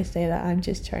judging when I say that. I'm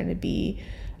just trying to be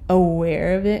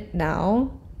aware of it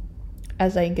now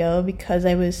as I go, because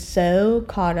I was so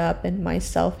caught up in my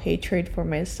self-hatred for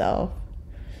myself.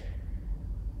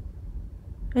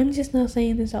 I'm just now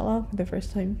saying this out loud for the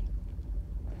first time.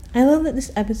 I love that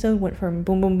this episode went from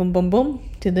boom boom boom boom boom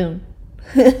to boom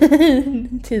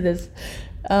to this.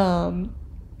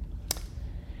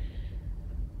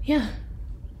 Yeah.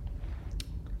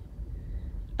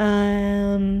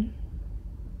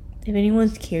 If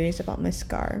anyone's curious about my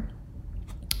scar,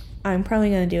 I'm probably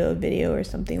gonna do a video or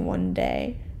something one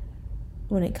day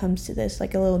when it comes to this,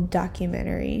 like a little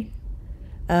documentary.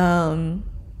 But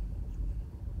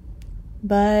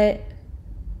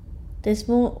this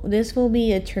will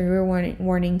be a trigger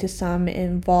warning to some. It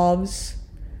involves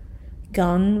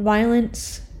gun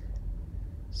violence.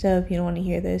 So if you don't want to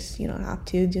hear this, you don't have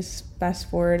to. Just fast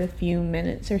forward a few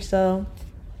minutes or so.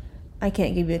 I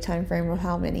can't give you a time frame of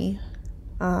how many.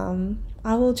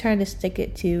 I will try to stick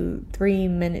it to 3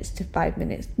 minutes to 5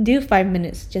 minutes. Do 5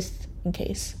 minutes just in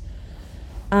case.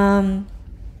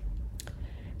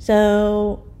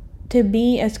 So to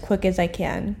be as quick as I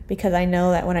can, because I know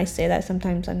that when I say that,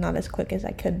 sometimes I'm not as quick as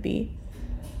I could be.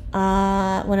 When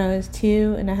I was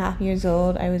 2.5 years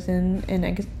old, I was in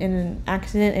an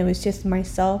accident. It was just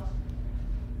myself.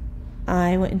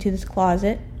 I went into this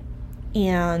closet,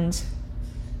 and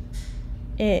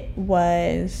it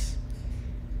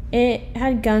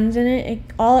had guns in it.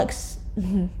 All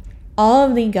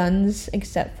of the guns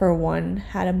except for one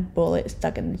had a bullet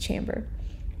stuck in the chamber.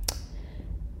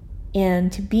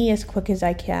 And to be as quick as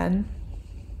I can,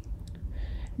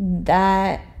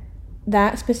 that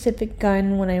specific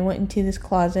gun, when I went into this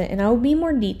closet, and I will be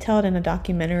more detailed in a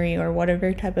documentary or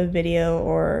whatever type of video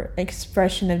or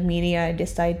expression of media I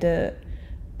decide to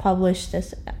publish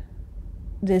this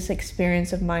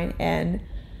experience of mine. And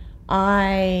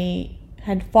I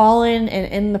had fallen,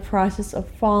 and in the process of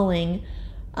falling,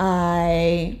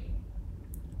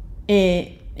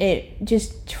 it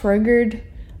just triggered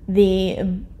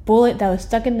the bullet that was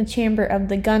stuck in the chamber of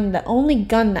the gun, the only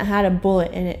gun that had a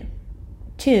bullet in it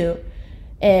too.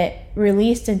 It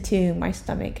released into my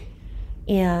stomach,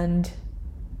 and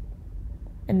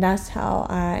that's how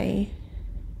I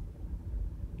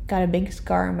got a big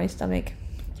scar on my stomach.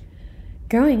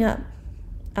 Growing up,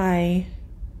 I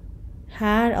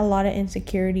had a lot of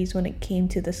insecurities when it came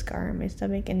to the scar on my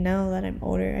stomach, and now that I'm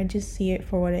older, I just see it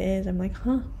for what it is. I'm like,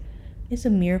 it's a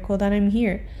miracle that I'm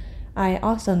here. I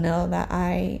also know that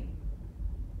I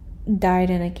died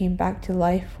and I came back to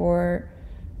life for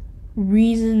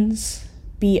reasons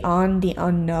beyond the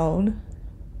unknown.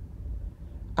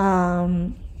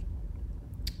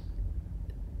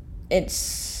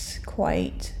 It's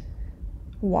quite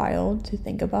wild to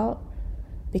think about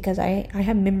because I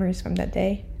have memories from that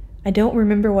day. I don't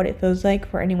remember what it feels like.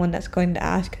 For anyone that's going to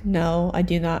ask, no, I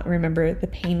do not remember the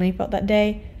pain I felt that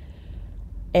day.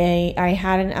 I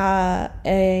had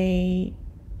a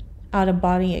out of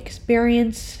body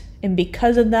experience, and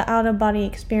because of that out of body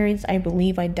experience, I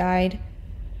believe I died.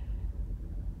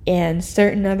 And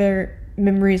certain other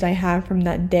memories I have from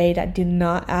that day that do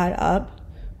not add up,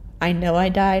 I know I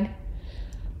died.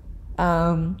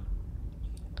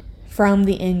 From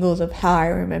the angles of how I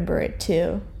remember it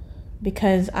too,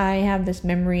 because I have this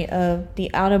memory of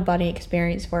the out of body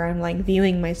experience where I'm like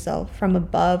viewing myself from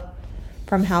above,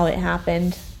 from how it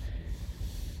happened.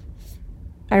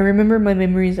 I remember my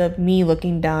memories of me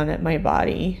looking down at my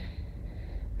body.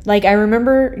 Like, I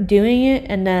remember doing it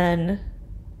and then,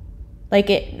 like,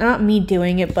 it, not me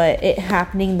doing it, but it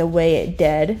happening the way it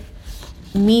did.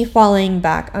 Me falling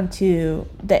back onto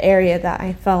the area that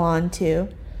I fell onto.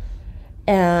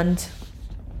 And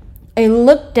I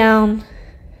looked down,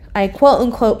 I quote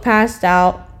unquote passed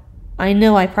out. I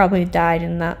know I probably died,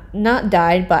 and not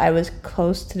died, but I was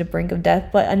close to the brink of death,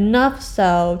 but enough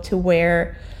so to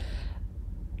where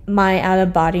my out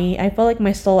of body, I felt like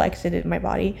my soul exited my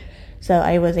body. So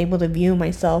I was able to view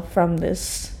myself from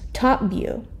this top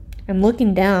view. I'm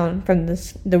looking down from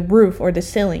the roof or the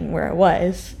ceiling where I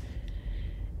was.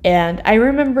 And I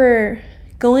remember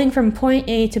going from point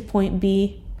A to point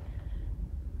B.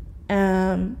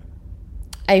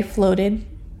 I floated.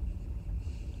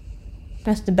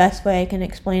 That's the best way I can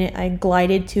explain it. I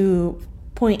glided to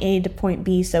point A to point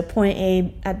B. So point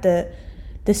A at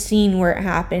the scene where it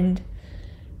happened,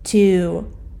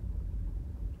 to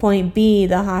point B,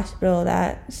 the hospital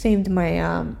that saved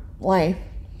my life.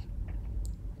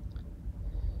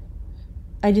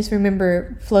 I just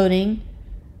remember floating,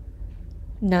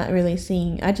 not really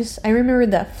seeing. I remember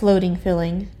that floating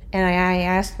feeling. And I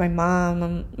asked my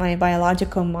mom, my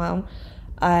biological mom,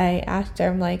 I asked her,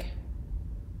 I'm like,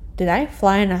 did I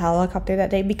fly in a helicopter that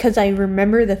day? Because I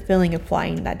remember the feeling of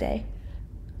flying that day.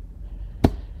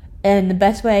 And the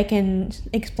best way I can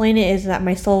explain it is that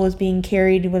my soul was being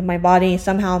carried with my body.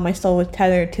 Somehow my soul was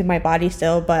tethered to my body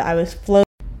still, but I was floating.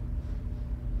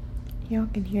 Y'all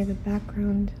can hear the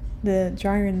background, the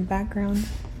dryer in the background.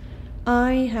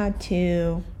 I had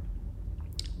to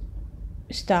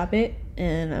stop it,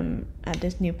 and I'm at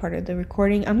this new part of the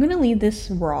recording. I'm gonna leave this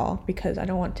raw because I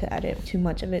don't want to edit too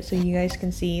much of it, so you guys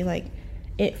can see like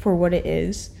it for what it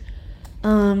is.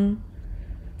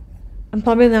 I'm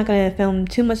probably not gonna film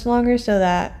too much longer so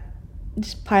that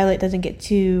this pilot doesn't get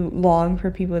too long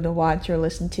for people to watch or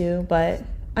listen to, but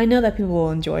I know that people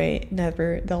will enjoy it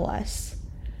nevertheless.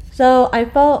 So I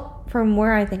felt, from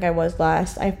where I think I was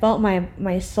last, I felt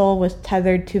my soul was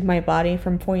tethered to my body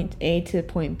from point A to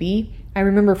point B. I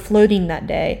remember floating that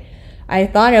day. I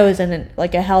thought I was in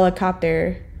a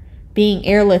helicopter being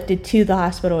airlifted to the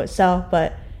hospital itself,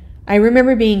 but I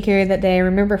remember being carried that day. I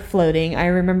remember floating. I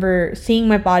remember seeing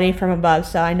my body from above,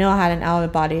 so I know I had an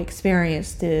out-of-body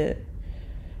experience to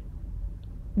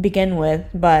begin with,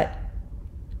 but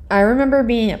I remember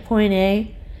being at point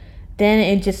A, then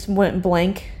it just went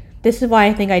blank. This is why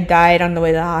I think I died on the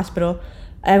way to the hospital.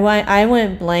 I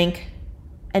went blank.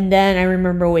 And then I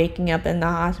remember waking up in the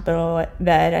hospital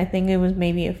bed. I think it was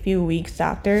maybe a few weeks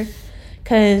after.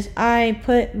 Because I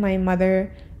put my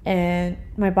mother and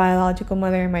my biological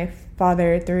mother and my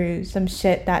father through some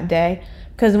shit that day.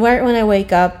 Because right when I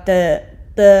wake up,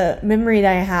 the memory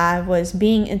that I have was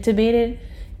being intubated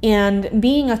and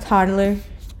being a toddler.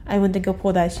 I went to go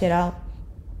pull that shit out.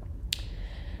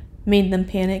 Made them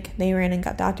panic. They ran and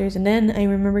got doctors. And then I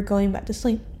remember going back to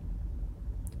sleep.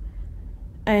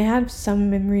 I have some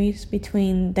memories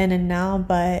between then and now,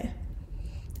 but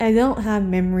I don't have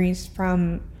memories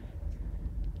from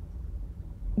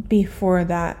before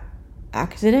that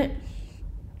accident.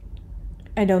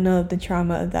 I don't know if the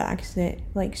trauma of the accident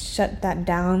like shut that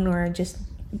down, or just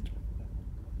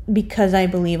because I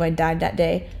believe I died that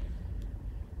day,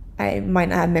 I might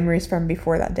not have memories from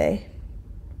before that day.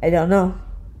 I don't know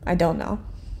if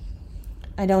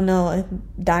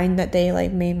dying that day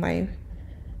like made my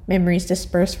memories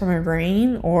dispersed from my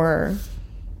brain, or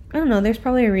I don't know. There's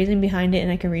probably a reason behind it, and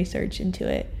I can research into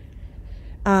it.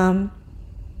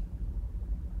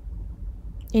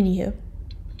 Anywho,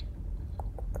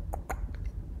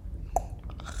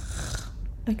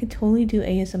 I could totally do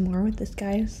ASMR with this,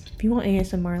 guys. If you want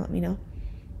ASMR, let me know.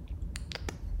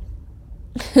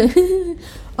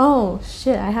 Oh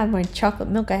shit, I have my chocolate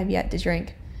milk I have yet to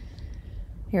drink.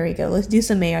 Here we go. Let's do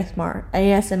some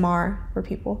ASMR for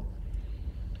people.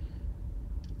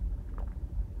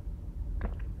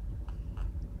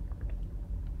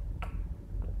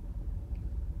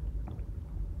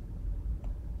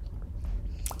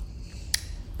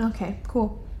 Okay,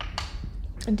 cool.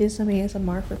 I did some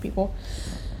ASMR for people.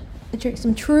 I drank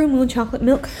some True Moon chocolate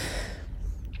milk.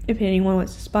 If anyone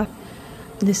wants to spot.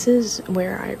 This is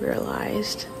where I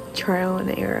realized trial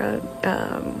and error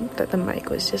that the mic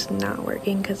was just not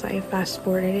working, because I fast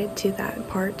forwarded it to that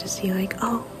part to see like,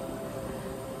 oh,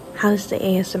 how does the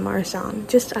ASMR sound,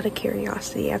 just out of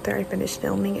curiosity after I finished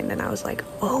filming. And then I was like,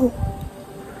 oh,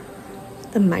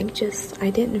 the mic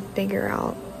I didn't figure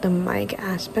out the mic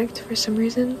aspect for some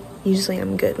reason. Usually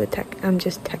I'm good with tech, I'm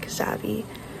just tech savvy,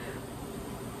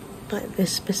 but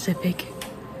this specific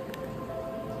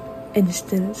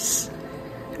instance,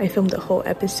 I filmed the whole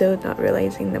episode not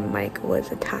realizing the mic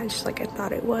was attached like I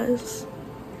thought it was.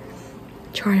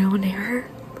 Trial and error.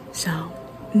 So,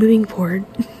 moving forward.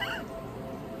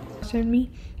 Sponsor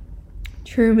me.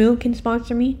 True Milk can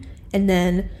sponsor me. And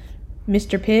then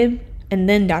Mr. Pibb. And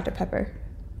then Dr. Pepper.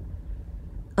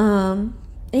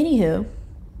 Anywho.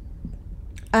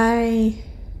 I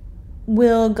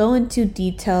will go into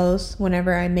details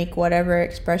whenever I make whatever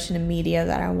expression of media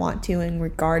that I want to in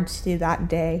regards to that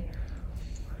day.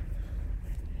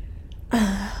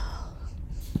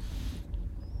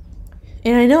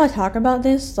 And I know I talk about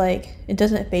this, like, it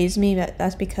doesn't faze me, but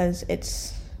that's because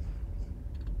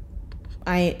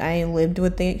I lived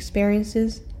with the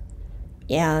experiences,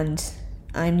 and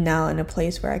I'm now in a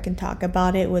place where I can talk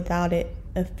about it without it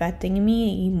affecting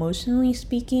me emotionally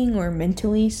speaking or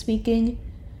mentally speaking.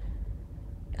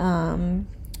 For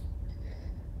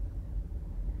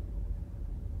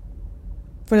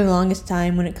the longest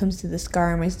time, when it comes to the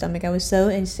scar on my stomach, I was so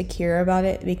insecure about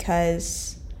it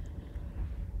because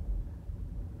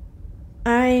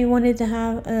I wanted to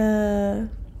have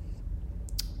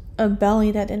a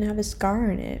belly that didn't have a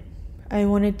scar in it. I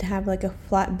wanted to have like a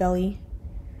flat belly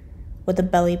with a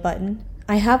belly button.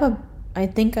 I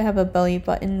think I have a belly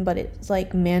button, but it's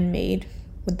like man-made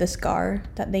with the scar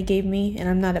that they gave me, and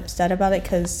I'm not upset about it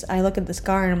because I look at the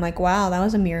scar and I'm like, wow, that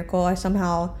was a miracle.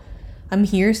 I'm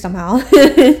here somehow.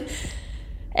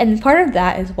 And part of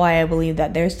that is why I believe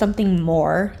that there's something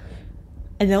more.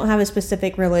 I don't have a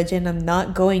specific religion. I'm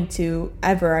not going to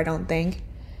ever, I don't think.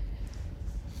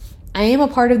 I am a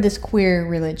part of this queer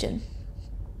religion.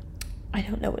 I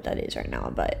don't know what that is right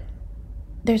now, but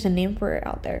there's a name for it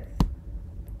out there.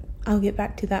 I'll get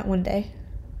back to that one day.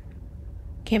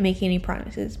 Can't make any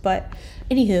promises, but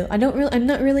anywho, I'm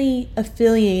not really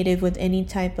affiliated with any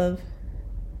type of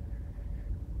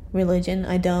religion.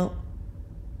 I don't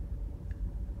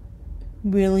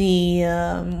really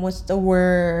what's the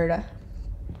word?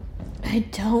 I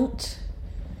don't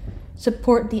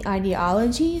support the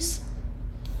ideologies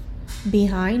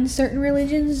behind certain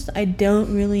religions. I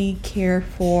don't really care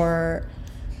for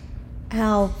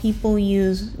how people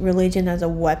use religion as a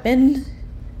weapon.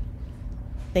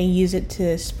 They use it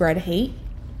to spread hate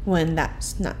when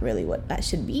that's not really what that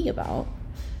should be about.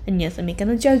 And yes, I'm making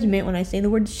a judgment when I say the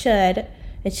word should.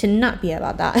 It should not be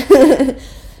about that.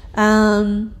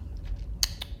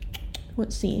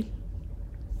 Let's see.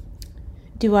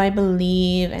 Do I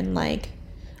believe in let's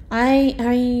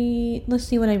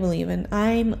see what I believe in.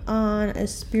 I'm on a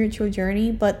spiritual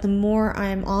journey, but the more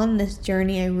I'm on this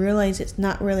journey, I realize it's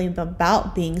not really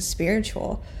about being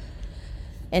spiritual.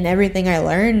 And everything I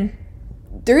learned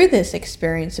through this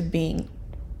experience of being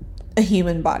a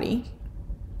human body,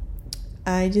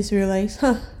 I just realized,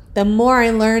 the more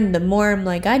I learn, the more I'm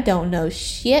like, I don't know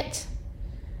shit.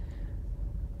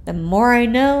 The more I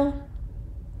know,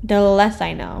 the less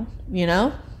I know, you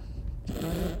know?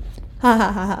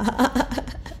 I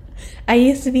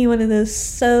used to be one of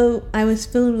those, I was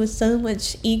filled with so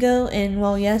much ego, and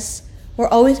well, yes, we're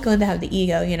always going to have the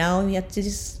ego, you know? You have to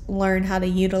just learn how to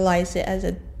utilize it as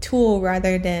a tool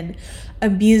rather than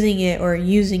abusing it or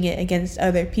using it against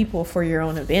other people for your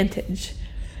own advantage.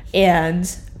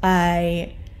 And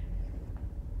I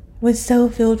was so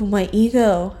filled with my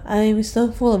ego. I was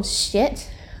so full of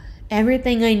shit.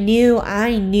 Everything I knew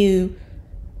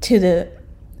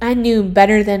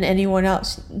better than anyone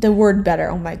else. The word better,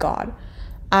 oh my god.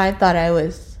 I thought I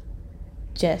was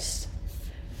just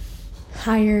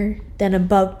higher than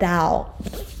above thou.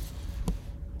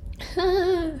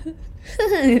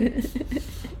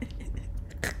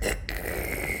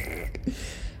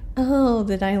 Oh,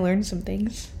 did I learn some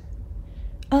things?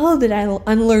 Oh, did I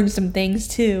unlearn some things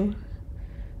too?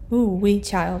 Ooh, wee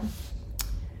child.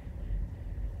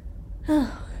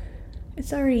 Oh, it's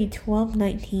It's already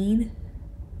 12:19.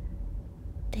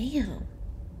 Damn.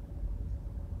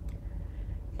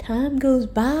 Time goes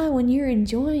by when you're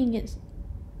enjoying it.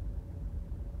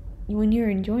 When you're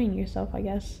enjoying yourself, I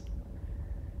guess.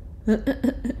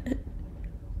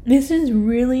 This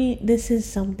is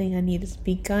something I need to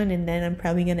speak on, and then I'm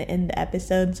probably gonna end the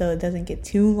episode so it doesn't get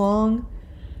too long.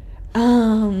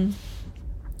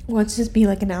 Let's just be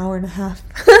like an hour and a half.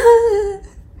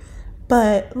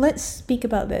 But let's speak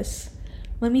about this.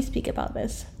 Let me speak about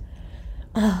this.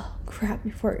 Oh, crap,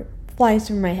 before it flies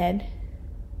through my head.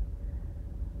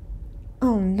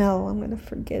 Oh no, I'm gonna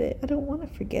forget it. I don't want to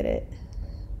forget it.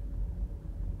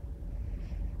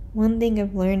 One thing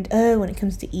I've learned, when it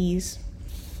comes to ease,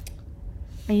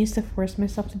 I used to force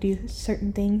myself to do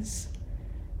certain things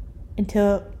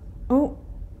until,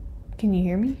 can you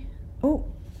hear me? Oh,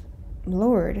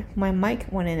 Lord, my mic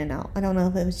went in and out. I don't know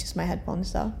if it was just my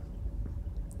headphones though.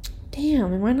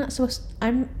 Damn, am I not supposed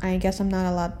to, I guess I'm not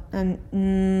allowed,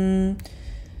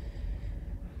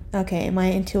 okay,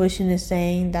 my intuition is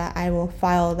saying that I will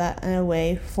file that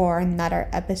away for another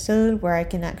episode where I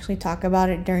can actually talk about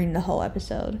it during the whole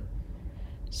episode.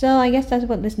 So I guess that's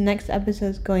what this next episode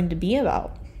is going to be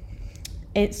about.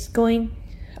 Okay,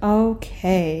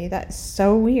 that's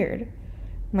so weird.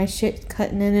 My shit's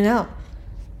cutting in and out.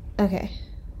 Okay,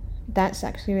 that's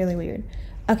actually really weird.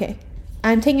 Okay,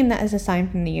 I'm taking that as a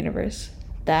sign from the universe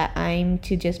that I'm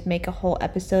to just make a whole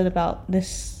episode about this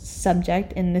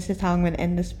subject, and this is how I'm going to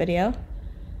end this video.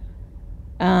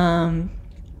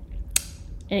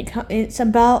 It's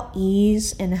about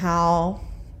ease and how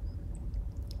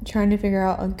trying to figure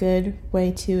out a good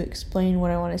way to explain what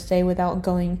I want to say without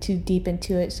going too deep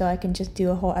into it, so I can just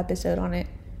do a whole episode on it.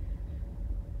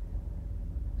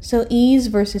 So ease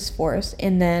versus force,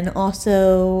 and then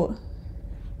also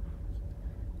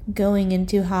going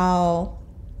into how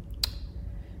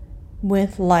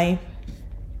with life,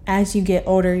 as you get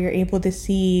older, you're able to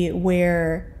see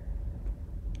where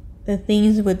the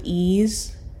things with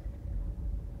ease,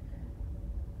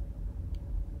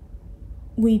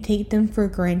 we take them for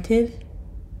granted,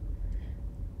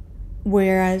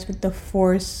 whereas with the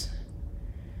force,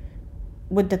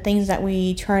 with the things that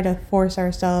we try to force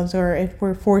ourselves, or if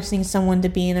we're forcing someone to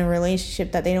be in a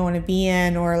relationship that they don't want to be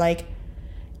in, or like,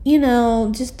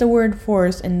 just the word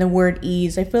force and the word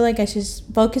ease, I feel like I should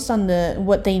focus on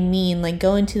what they mean, like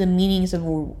go into the meanings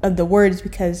of the words,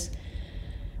 because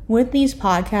with these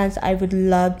podcasts, I would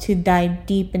love to dive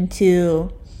deep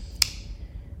into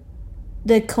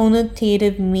the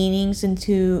connotative meanings,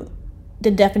 into the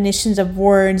definitions of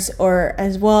words, or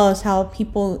as well as how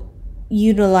people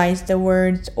utilize the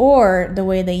words or the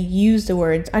way they use the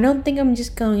words. I don't think I'm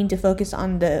just going to focus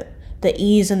on the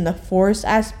ease and the force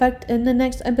aspect in the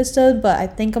next episode, but I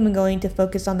think I'm going to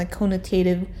focus on the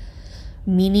connotative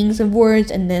meanings of words,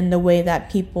 and then the way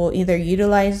that people either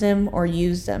utilize them or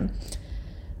use them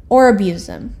or abuse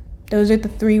them. Those are the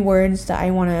 3 words that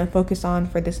I want to focus on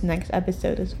for this next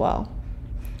episode as well.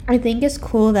 I think it's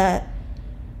cool that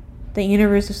the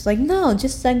universe is like, no,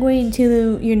 just segue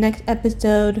into your next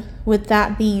episode with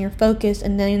that being your focus,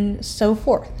 and then so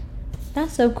forth.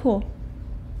 That's so cool.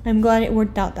 I'm glad it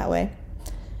worked out that way.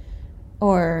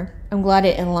 Or I'm glad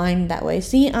it aligned that way.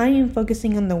 See, I am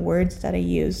focusing on the words that I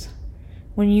use.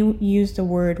 When you use the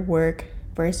word work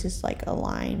versus like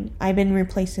align, I've been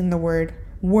replacing the word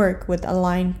work with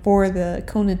align for the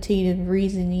connotative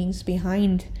reasonings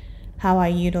behind how I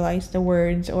utilize the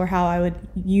words, or how I would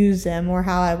use them, or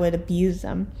how I would abuse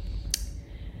them.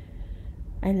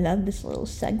 I love this little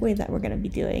segue that we're going to be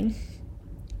doing.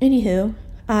 Anywho,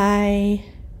 I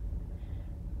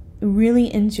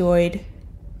really enjoyed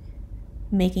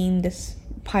making this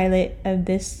pilot of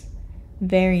this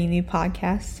very new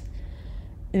podcast.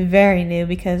 Very new,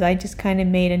 because I just kind of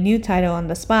made a new title on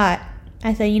the spot.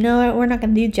 I said, you know what, we're not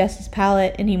going to do Jess's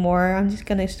palette anymore. I'm just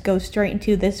going to go straight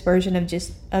into this version of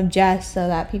Jess, so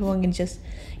that people can just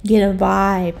get a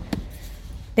vibe.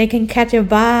 They can catch a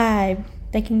vibe.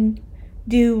 They can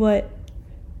do what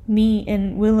me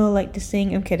and Willow like to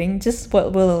sing. I'm kidding. Just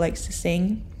what Willow likes to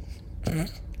sing.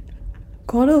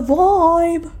 Got a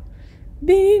vibe.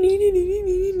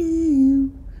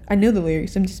 I know the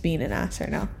lyrics. I'm just being an ass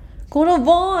right now. Got a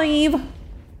vibe.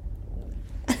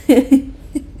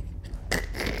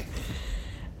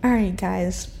 Alright,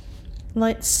 guys,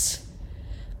 let's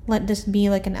let this be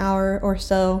like an hour or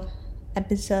so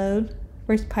episode.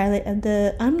 First pilot of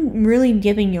I'm really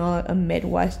giving y'all a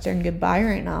Midwestern goodbye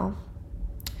right now.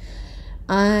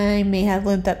 I may have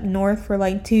lived up north for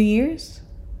like 2 years,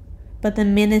 but the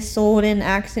Minnesotan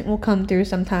accent will come through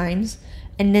sometimes,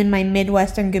 and then my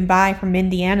Midwestern goodbye from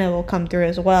Indiana will come through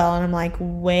as well, and I'm like,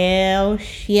 well,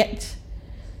 shit.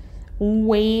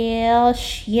 Well,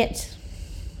 shit.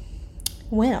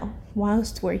 Well,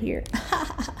 whilst we're here.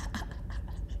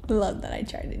 Love that I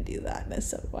tried to do that. That's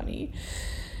so funny.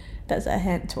 That's a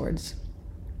hint towards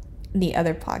the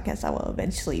other podcast I will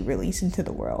eventually release into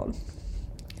the world.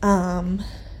 But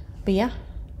yeah.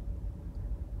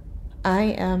 I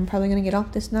am probably going to get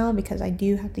off this now because I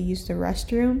do have to use the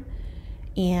restroom.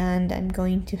 And I'm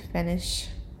going to finish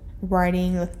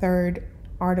writing the third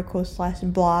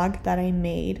article/blog that I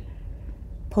made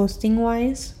posting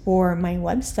wise for my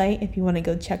website. If you want to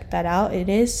go check that out, it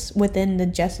is within the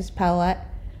Jess's Palette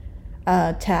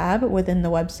tab within the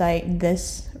website,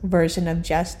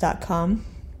 thisversionofjess.com.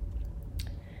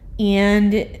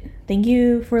 And thank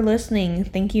you for listening.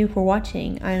 Thank you for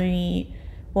watching. I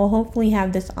will hopefully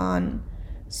have this on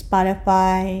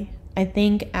Spotify, I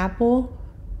think Apple.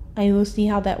 I will see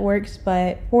how that works,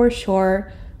 but for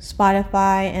sure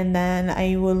Spotify, and then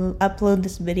I will upload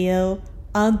this video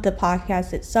of the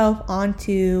podcast itself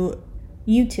onto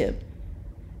YouTube.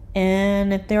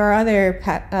 And if there are other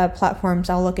platforms,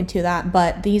 I'll look into that,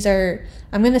 but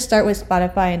I'm going to start with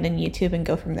Spotify and then YouTube and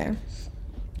go from there.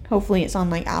 Hopefully it's on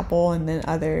like Apple and then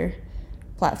other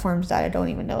platforms that I don't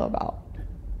even know about.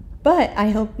 But I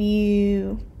hope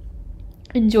you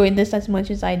enjoyed this as much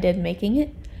as I did making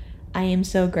it. I am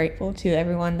so grateful to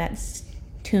everyone that's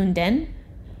tuned in.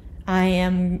 I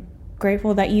am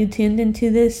grateful that you tuned into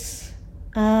this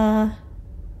channel,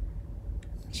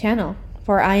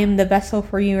 for I am the vessel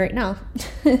for you right now.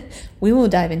 We will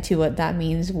dive into what that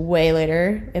means way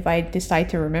later if I decide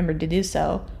to remember to do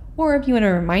so. Or if you want to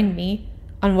remind me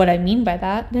on what I mean by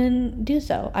that, then do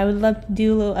so. I would love to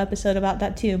do a little episode about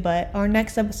that too, but our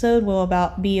next episode will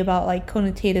be about like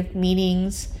connotative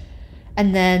meanings,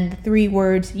 and then the 3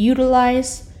 words: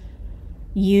 utilize,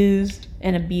 use,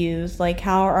 and abuse. Like,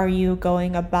 how are you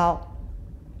going about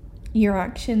your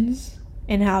actions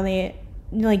and how they,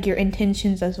 like, your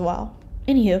intentions as well.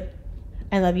 Anywho,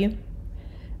 I love you.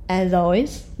 As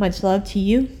always, much love to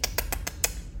you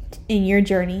in your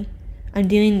journey. I'm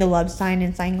doing the love sign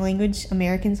in sign language,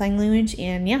 American Sign Language,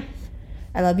 and yeah,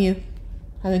 I love you.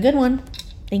 Have a good one.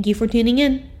 Thank you for tuning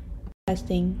in.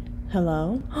 Testing.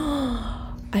 Hello?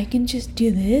 I can just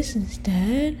do this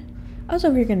instead? I was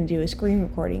over here gonna do a screen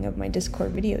recording of my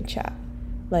Discord video chat.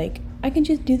 Like, I can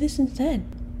just do this instead.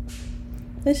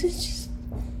 This is just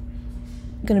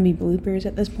gonna be bloopers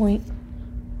at this point.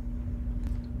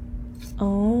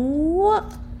 Oh,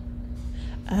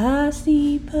 I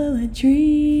see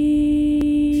poetry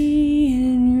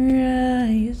in your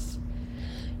eyes.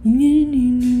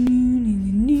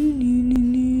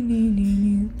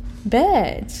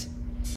 Beds.